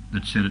man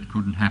that said it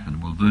couldn't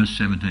happen? Well, verse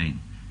 17.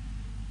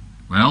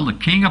 Well, the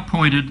king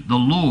appointed the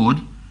Lord,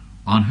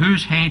 on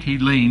whose hand he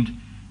leaned,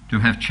 to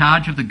have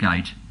charge of the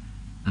gate,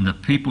 and the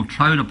people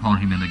trode upon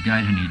him in the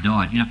gate, and he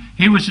died.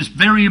 He was this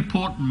very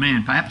important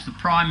man, perhaps the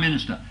Prime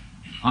Minister.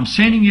 I'm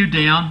sending you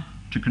down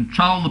to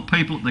control the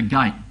people at the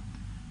gate.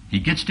 He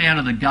gets down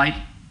to the gate,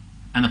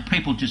 and the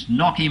people just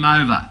knock him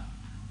over,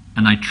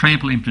 and they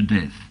trample him to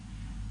death.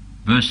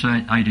 Verse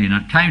 18,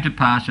 and it came to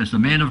pass, as the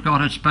man of God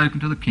had spoken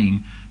to the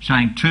king,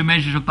 saying, 2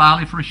 measures of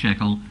barley for a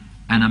shekel,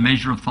 and a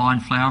measure of fine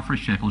flour for a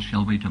shekel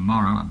shall be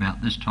tomorrow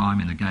about this time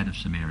in the gate of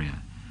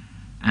Samaria.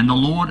 And the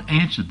Lord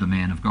answered the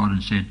man of God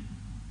and said,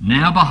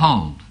 now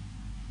behold,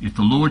 if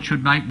the Lord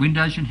should make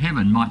windows in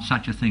heaven, might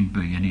such a thing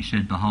be? And he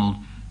said, behold,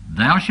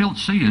 thou shalt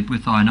see it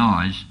with thine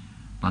eyes,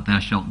 but thou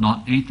shalt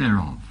not eat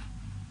thereof.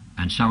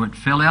 And so it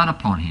fell out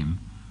upon him,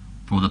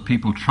 for the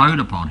people trode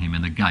upon him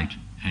in the gate,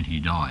 and he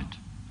died.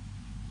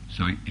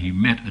 So he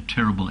met a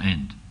terrible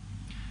end.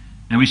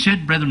 Now we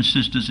said, brethren and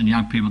sisters and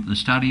young people, that the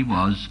study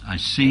was a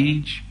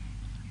siege,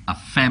 a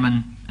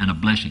famine, and a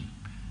blessing.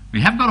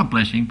 We have got a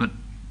blessing, but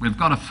we've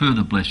got a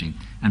further blessing.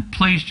 And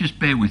please just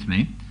bear with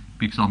me,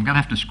 because I'm going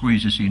to have to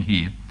squeeze this in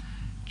here.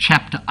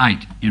 Chapter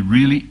 8, it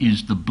really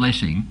is the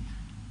blessing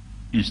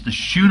is the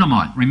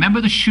Shunammite.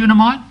 Remember the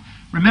Shunammite?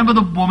 Remember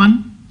the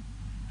woman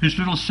whose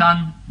little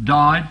son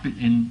died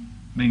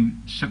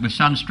with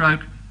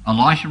sunstroke?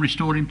 Elisha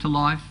restored him to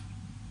life.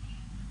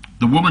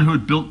 The woman who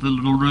had built the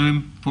little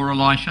room for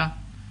Elisha.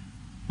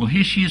 Well,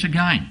 here she is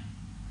again,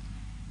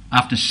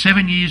 after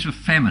 7 years of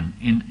famine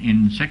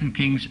in 2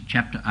 Kings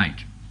chapter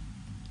 8.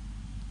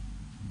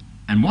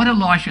 And what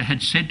Elisha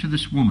had said to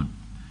this woman,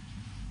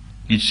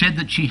 it said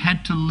that she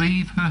had to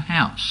leave her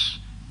house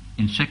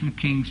in 2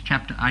 Kings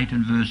chapter 8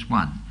 and verse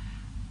 1.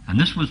 And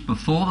this was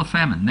before the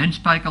famine. Then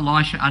spake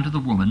Elisha unto the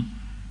woman,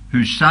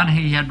 whose son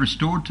he had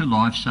restored to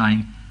life,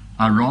 saying,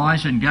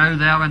 Arise and go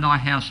thou and thy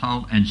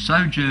household, and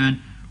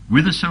sojourn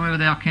whithersoever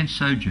thou canst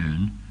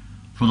sojourn,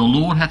 for the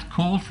Lord hath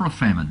called for a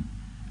famine,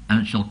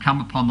 and it shall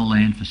come upon the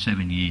land for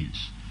 7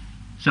 years.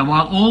 So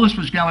while all this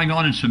was going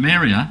on in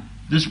Samaria,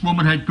 this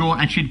woman had gone,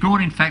 and she'd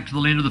gone in fact to the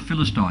land of the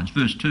Philistines,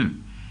 verse 2.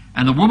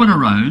 And the woman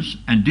arose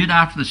and did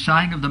after the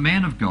saying of the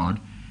man of God,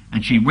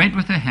 and she went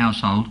with her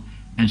household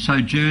and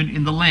sojourned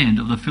in the land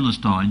of the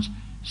Philistines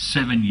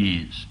 7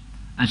 years.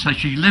 And so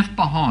she left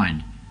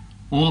behind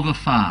all of her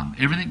farm.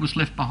 Everything was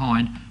left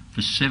behind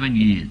for 7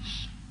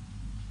 years.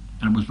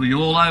 And it was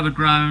all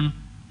overgrown.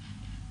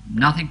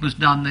 Nothing was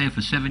done there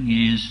for 7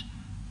 years.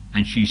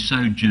 And she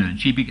sojourned.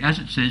 As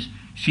it says,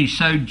 she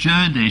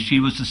sojourned there. She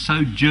was a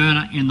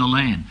sojourner in the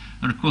land.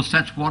 And of course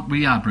that's what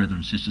we are, brethren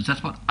and sisters.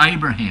 That's what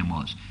Abraham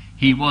was.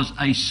 He was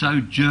a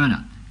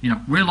sojourner. You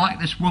know, we're like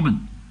this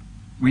woman.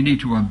 We need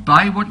to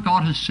obey what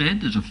God has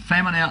said. There's a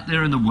famine out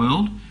there in the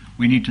world.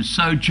 We need to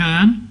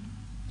sojourn.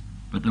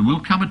 But there will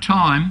come a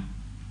time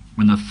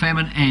when the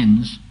famine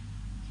ends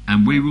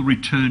and we will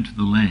return to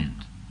the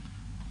land.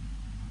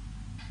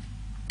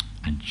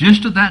 And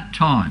just at that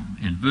time,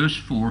 in verse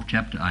 4 of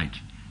chapter 8,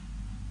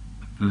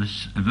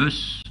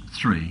 verse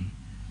 3,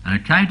 and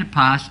it came to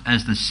pass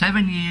as the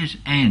 7 years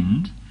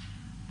end,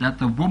 that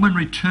the woman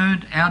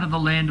returned out of the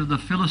land of the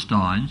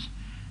Philistines,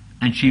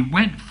 and she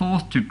went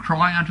forth to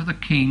cry unto the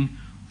king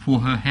for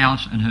her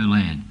house and her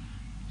land.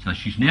 So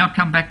she's now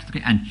come back to the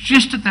king, and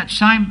just at that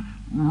same,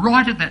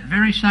 right at that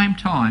very same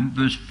time,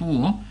 verse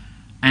 4,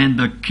 and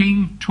the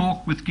king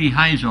talked with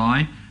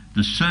Gehazi,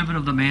 the servant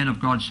of the man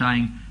of God,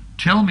 saying,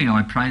 Tell me,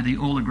 I pray thee,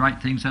 all the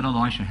great things that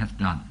Elisha hath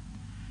done.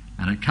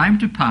 And it came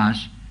to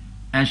pass,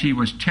 as he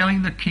was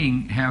telling the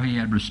king how he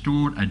had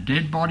restored a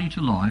dead body to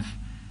life,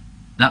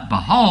 that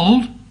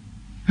behold,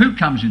 who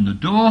comes in the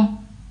door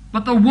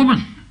but the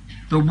woman?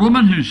 The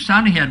woman whose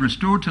son he had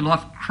restored to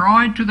life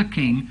cried to the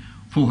king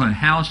for her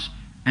house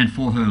and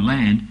for her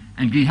land.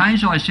 And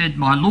Gehazi said,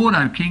 My lord,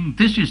 O king,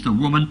 this is the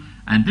woman,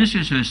 and this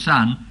is her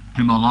son,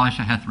 whom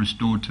Elisha hath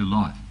restored to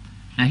life.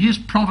 Now here's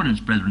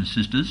providence, brethren and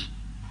sisters.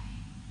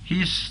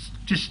 Here's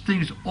just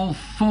things all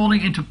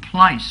falling into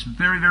place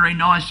very, very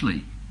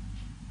nicely.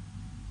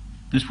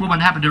 This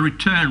woman happened to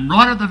return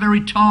right at the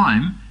very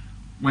time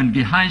when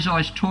Gehazi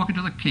is talking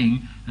to the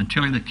king and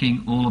telling the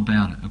king all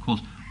about it. Of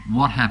course,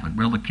 what happened?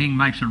 Well, the king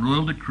makes a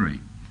royal decree.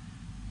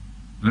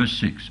 Verse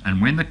 6,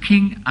 And when the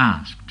king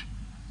asked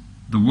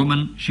the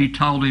woman, she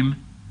told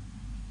him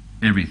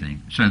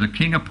everything. So the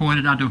king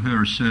appointed unto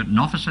her a certain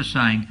officer,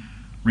 saying,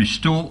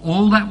 Restore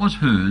all that was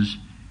hers,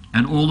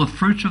 and all the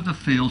fruits of the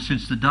field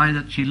since the day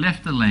that she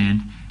left the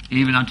land,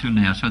 even until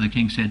now. So the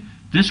king said,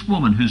 This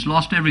woman who's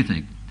lost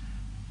everything,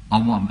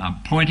 I'm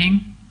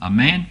appointing a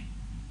man,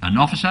 an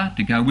officer,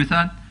 to go with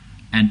her,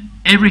 and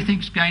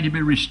everything's going to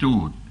be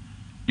restored.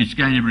 It's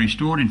going to be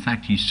restored, in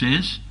fact, he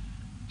says,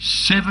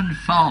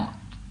 sevenfold,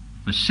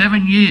 for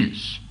 7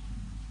 years.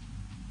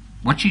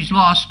 What she's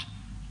lost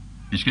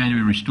is going to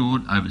be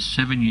restored over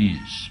 7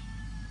 years.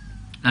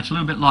 That's a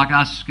little bit like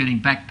us getting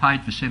back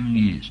paid for 7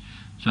 years.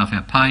 So if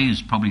our pay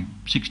is probably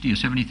 $60,000 or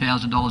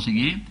 $70,000 a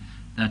year,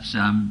 that's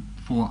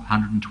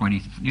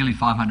nearly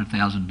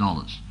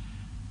 $500,000.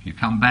 If you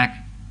come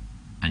back,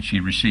 and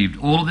she received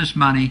all of this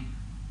money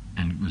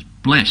and was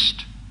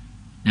blessed.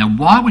 Now,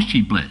 why was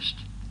she blessed?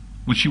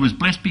 Well, she was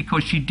blessed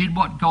because she did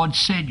what God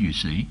said, you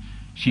see.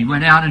 She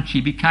went out and she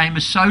became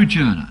a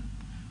sojourner.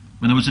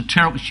 When there was a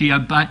terrible, she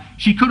obeyed.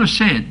 She could have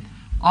said,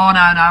 Oh, no,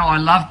 I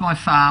love my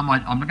farm.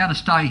 I'm going to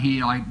stay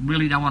here. I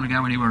really don't want to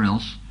go anywhere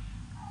else.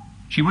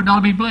 She would not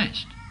have been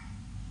blessed.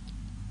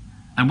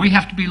 And we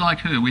have to be like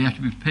her. We have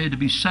to be prepared to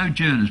be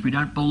sojourners. We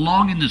don't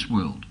belong in this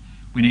world.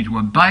 We need to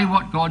obey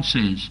what God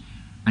says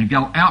and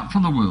go out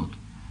from the world.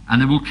 And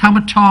there will come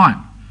a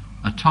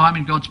time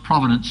in God's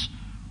providence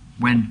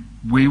when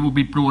we will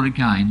be brought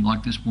again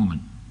like this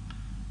woman.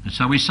 And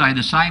so we say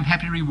the same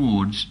happy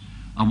rewards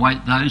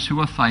await those who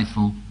are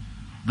faithful,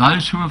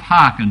 those who have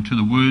hearkened to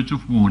the words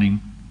of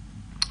warning,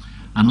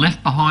 and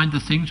left behind the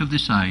things of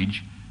this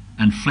age,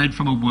 and fled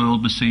from a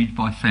world besieged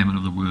by famine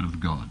of the word of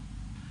God.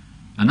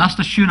 And thus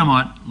the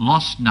Shunammite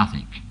lost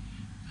nothing.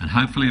 And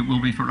hopefully it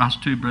will be for us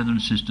too, brethren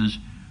and sisters.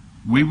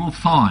 We will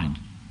find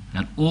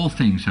that all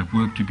things have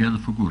worked together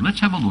for good. Let's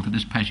have a look at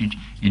this passage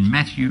in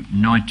Matthew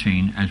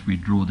 19 as we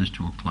draw this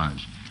to a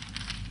close.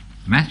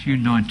 Matthew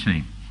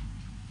 19,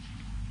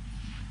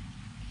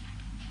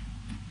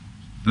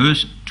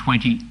 verse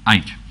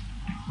 28,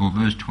 or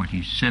verse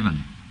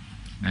 27,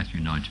 Matthew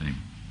 19.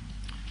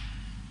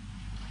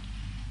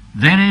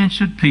 Then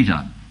answered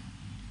Peter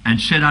and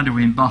said unto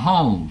him,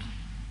 Behold,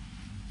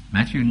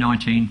 Matthew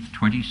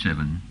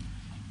 19:27,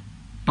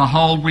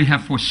 Behold, we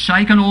have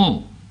forsaken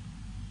all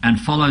and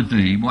followed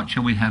thee. What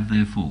shall we have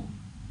therefore?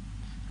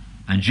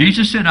 And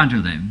Jesus said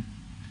unto them,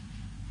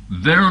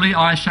 Verily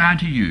I say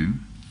unto you,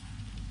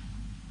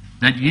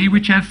 that ye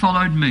which have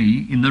followed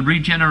me in the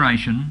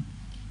regeneration,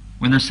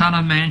 when the Son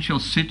of Man shall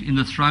sit in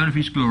the throne of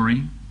his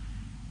glory,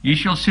 ye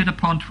shall sit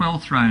upon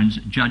 12 thrones,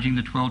 judging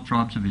the 12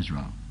 tribes of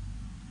Israel.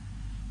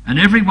 And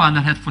every one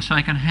that hath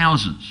forsaken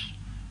houses,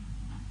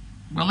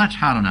 well, that's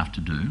hard enough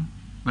to do,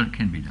 but it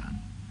can be done,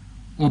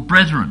 or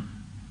brethren,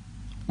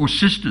 or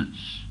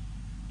sisters,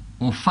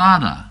 or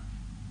father,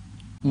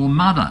 or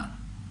mother,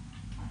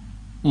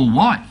 or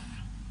wife,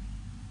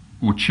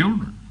 or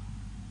children,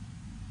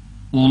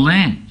 or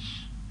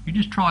lands. You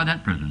just try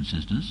that, brethren and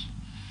sisters.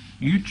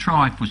 You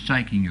try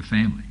forsaking your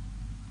family,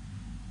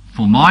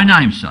 for my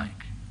name's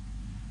sake,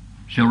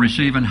 shall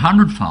receive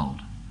 100-fold,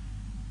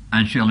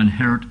 and shall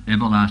inherit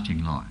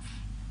everlasting life.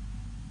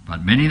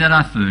 But many that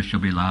are first shall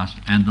be last,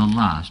 and the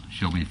last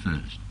shall be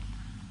first.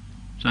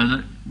 So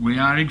that we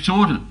are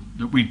exhorted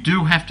that we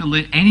do have to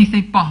leave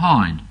anything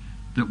behind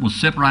that will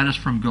separate us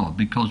from God,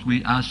 because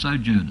we are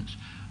sojourners.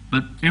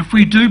 But if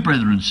we do,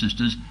 brethren and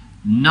sisters,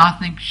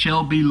 nothing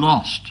shall be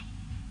lost.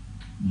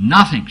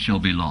 Nothing shall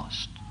be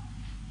lost.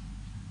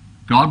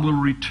 God will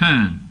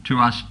return to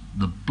us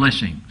the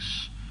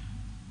blessings.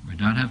 We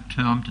don't have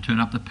time to turn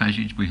up the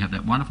passage. We have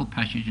that wonderful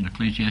passage in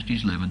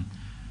Ecclesiastes 11,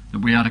 that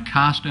we are to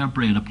cast our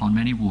bread upon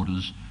many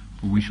waters,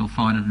 for we shall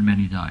find it in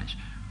many days.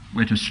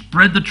 We're to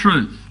spread the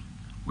truth.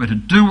 We're to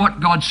do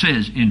what God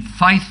says in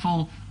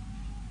faithful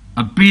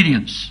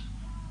obedience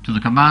to the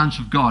commands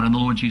of God and the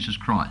Lord Jesus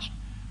Christ.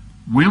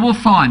 We will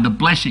find the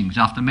blessings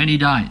after many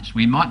days.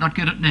 We might not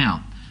get it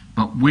now,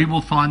 but we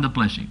will find the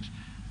blessings.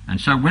 And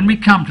so when we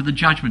come to the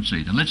judgment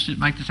seat, and let's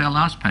make this our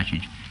last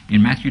passage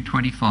in Matthew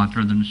 25,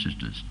 brothers and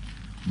sisters.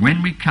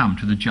 When we come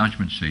to the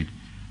judgment seat,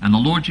 and the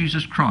Lord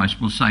Jesus Christ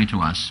will say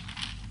to us,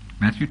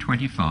 Matthew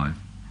 25,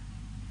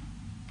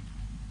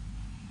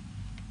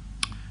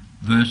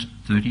 verse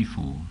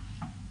 34,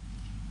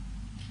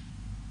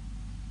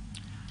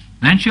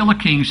 Then shall the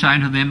king say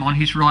unto them on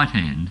his right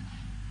hand,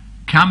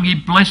 Come ye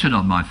blessed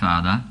of my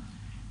Father,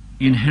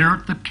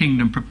 inherit the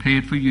kingdom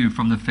prepared for you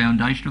from the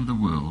foundation of the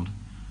world.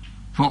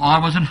 For I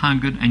was an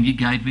hungered, and ye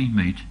gave me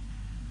meat.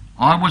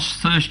 I was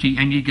thirsty,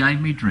 and ye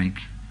gave me drink.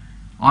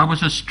 I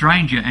was a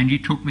stranger, and ye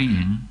took me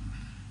in.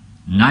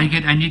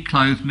 Naked, and ye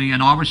clothed me,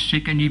 and I was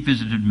sick, and ye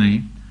visited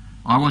me.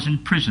 I was in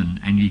prison,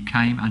 and ye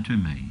came unto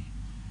me.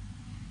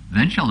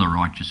 Then shall the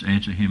righteous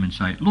answer him and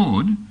say,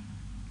 Lord,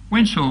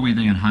 when saw we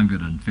thee an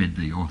hungered and fed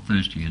thee, or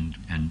thirsty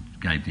and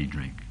gave thee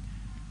drink?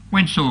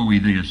 When saw we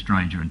thee a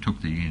stranger and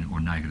took thee in, or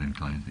naked and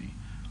clothed thee?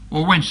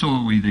 Or when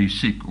saw we thee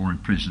sick or in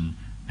prison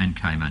and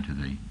came unto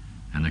thee?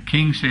 And the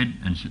king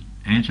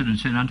answered and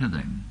said unto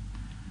them,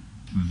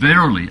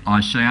 Verily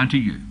I say unto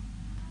you,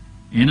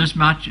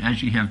 inasmuch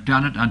as ye have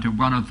done it unto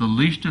one of the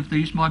least of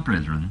these my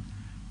brethren,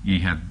 ye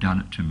have done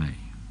it to me.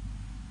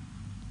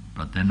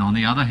 But then on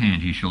the other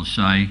hand he shall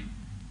say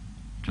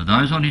to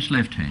those on his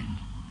left hand,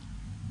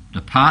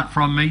 Depart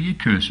from me, ye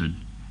cursed,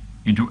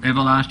 into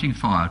everlasting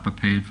fire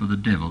prepared for the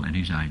devil and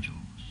his angels.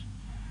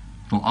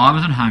 For I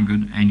was an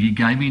hungered, and ye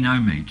gave me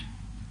no meat.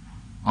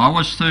 I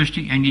was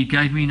thirsty, and ye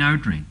gave me no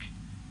drink.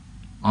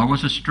 I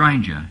was a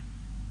stranger,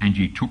 and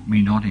ye took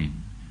me not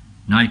in.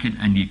 Naked,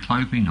 and ye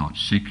clothed me not.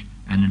 Sick,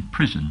 and in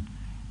prison,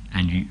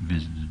 and ye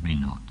visited me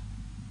not.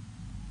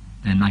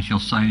 Then they shall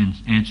say and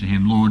answer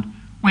him, Lord,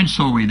 when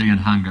saw we thee in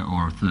hunger,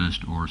 or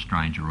athirst, or a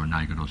stranger, or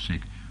naked, or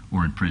sick,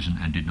 or in prison,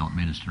 and did not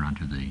minister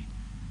unto thee?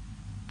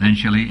 Then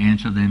shall he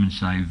answer them and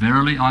say,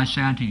 Verily I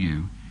say unto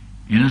you,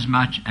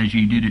 inasmuch as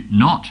ye did it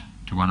not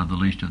to one of the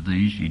least of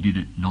these, ye did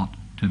it not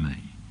to me.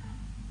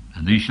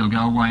 And these shall go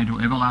away into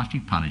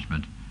everlasting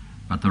punishment,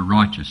 but the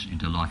righteous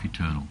into life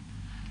eternal.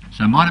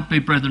 So might it be,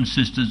 brethren and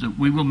sisters, that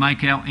we will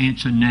make our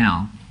answer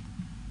now,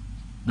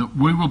 that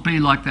we will be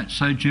like that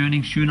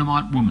sojourning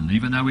Shunammite woman,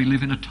 even though we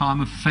live in a time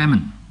of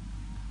famine,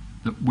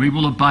 that we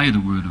will obey the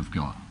word of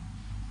God,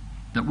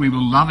 that we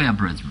will love our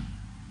brethren,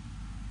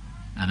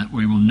 and that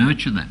we will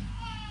nurture them,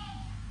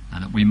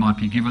 and that we might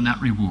be given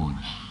that reward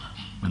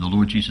when the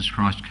Lord Jesus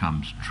Christ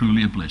comes,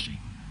 truly a blessing.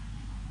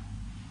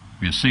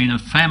 We have seen a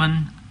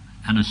famine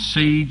and a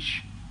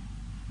siege.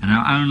 In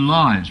our own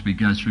lives we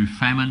go through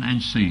famine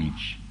and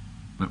siege,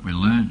 but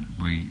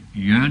we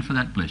yearn for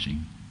that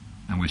blessing,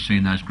 and we've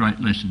seen those great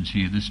lessons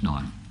here this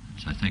night.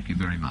 So thank you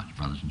very much,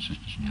 brothers and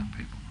sisters and young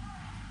people.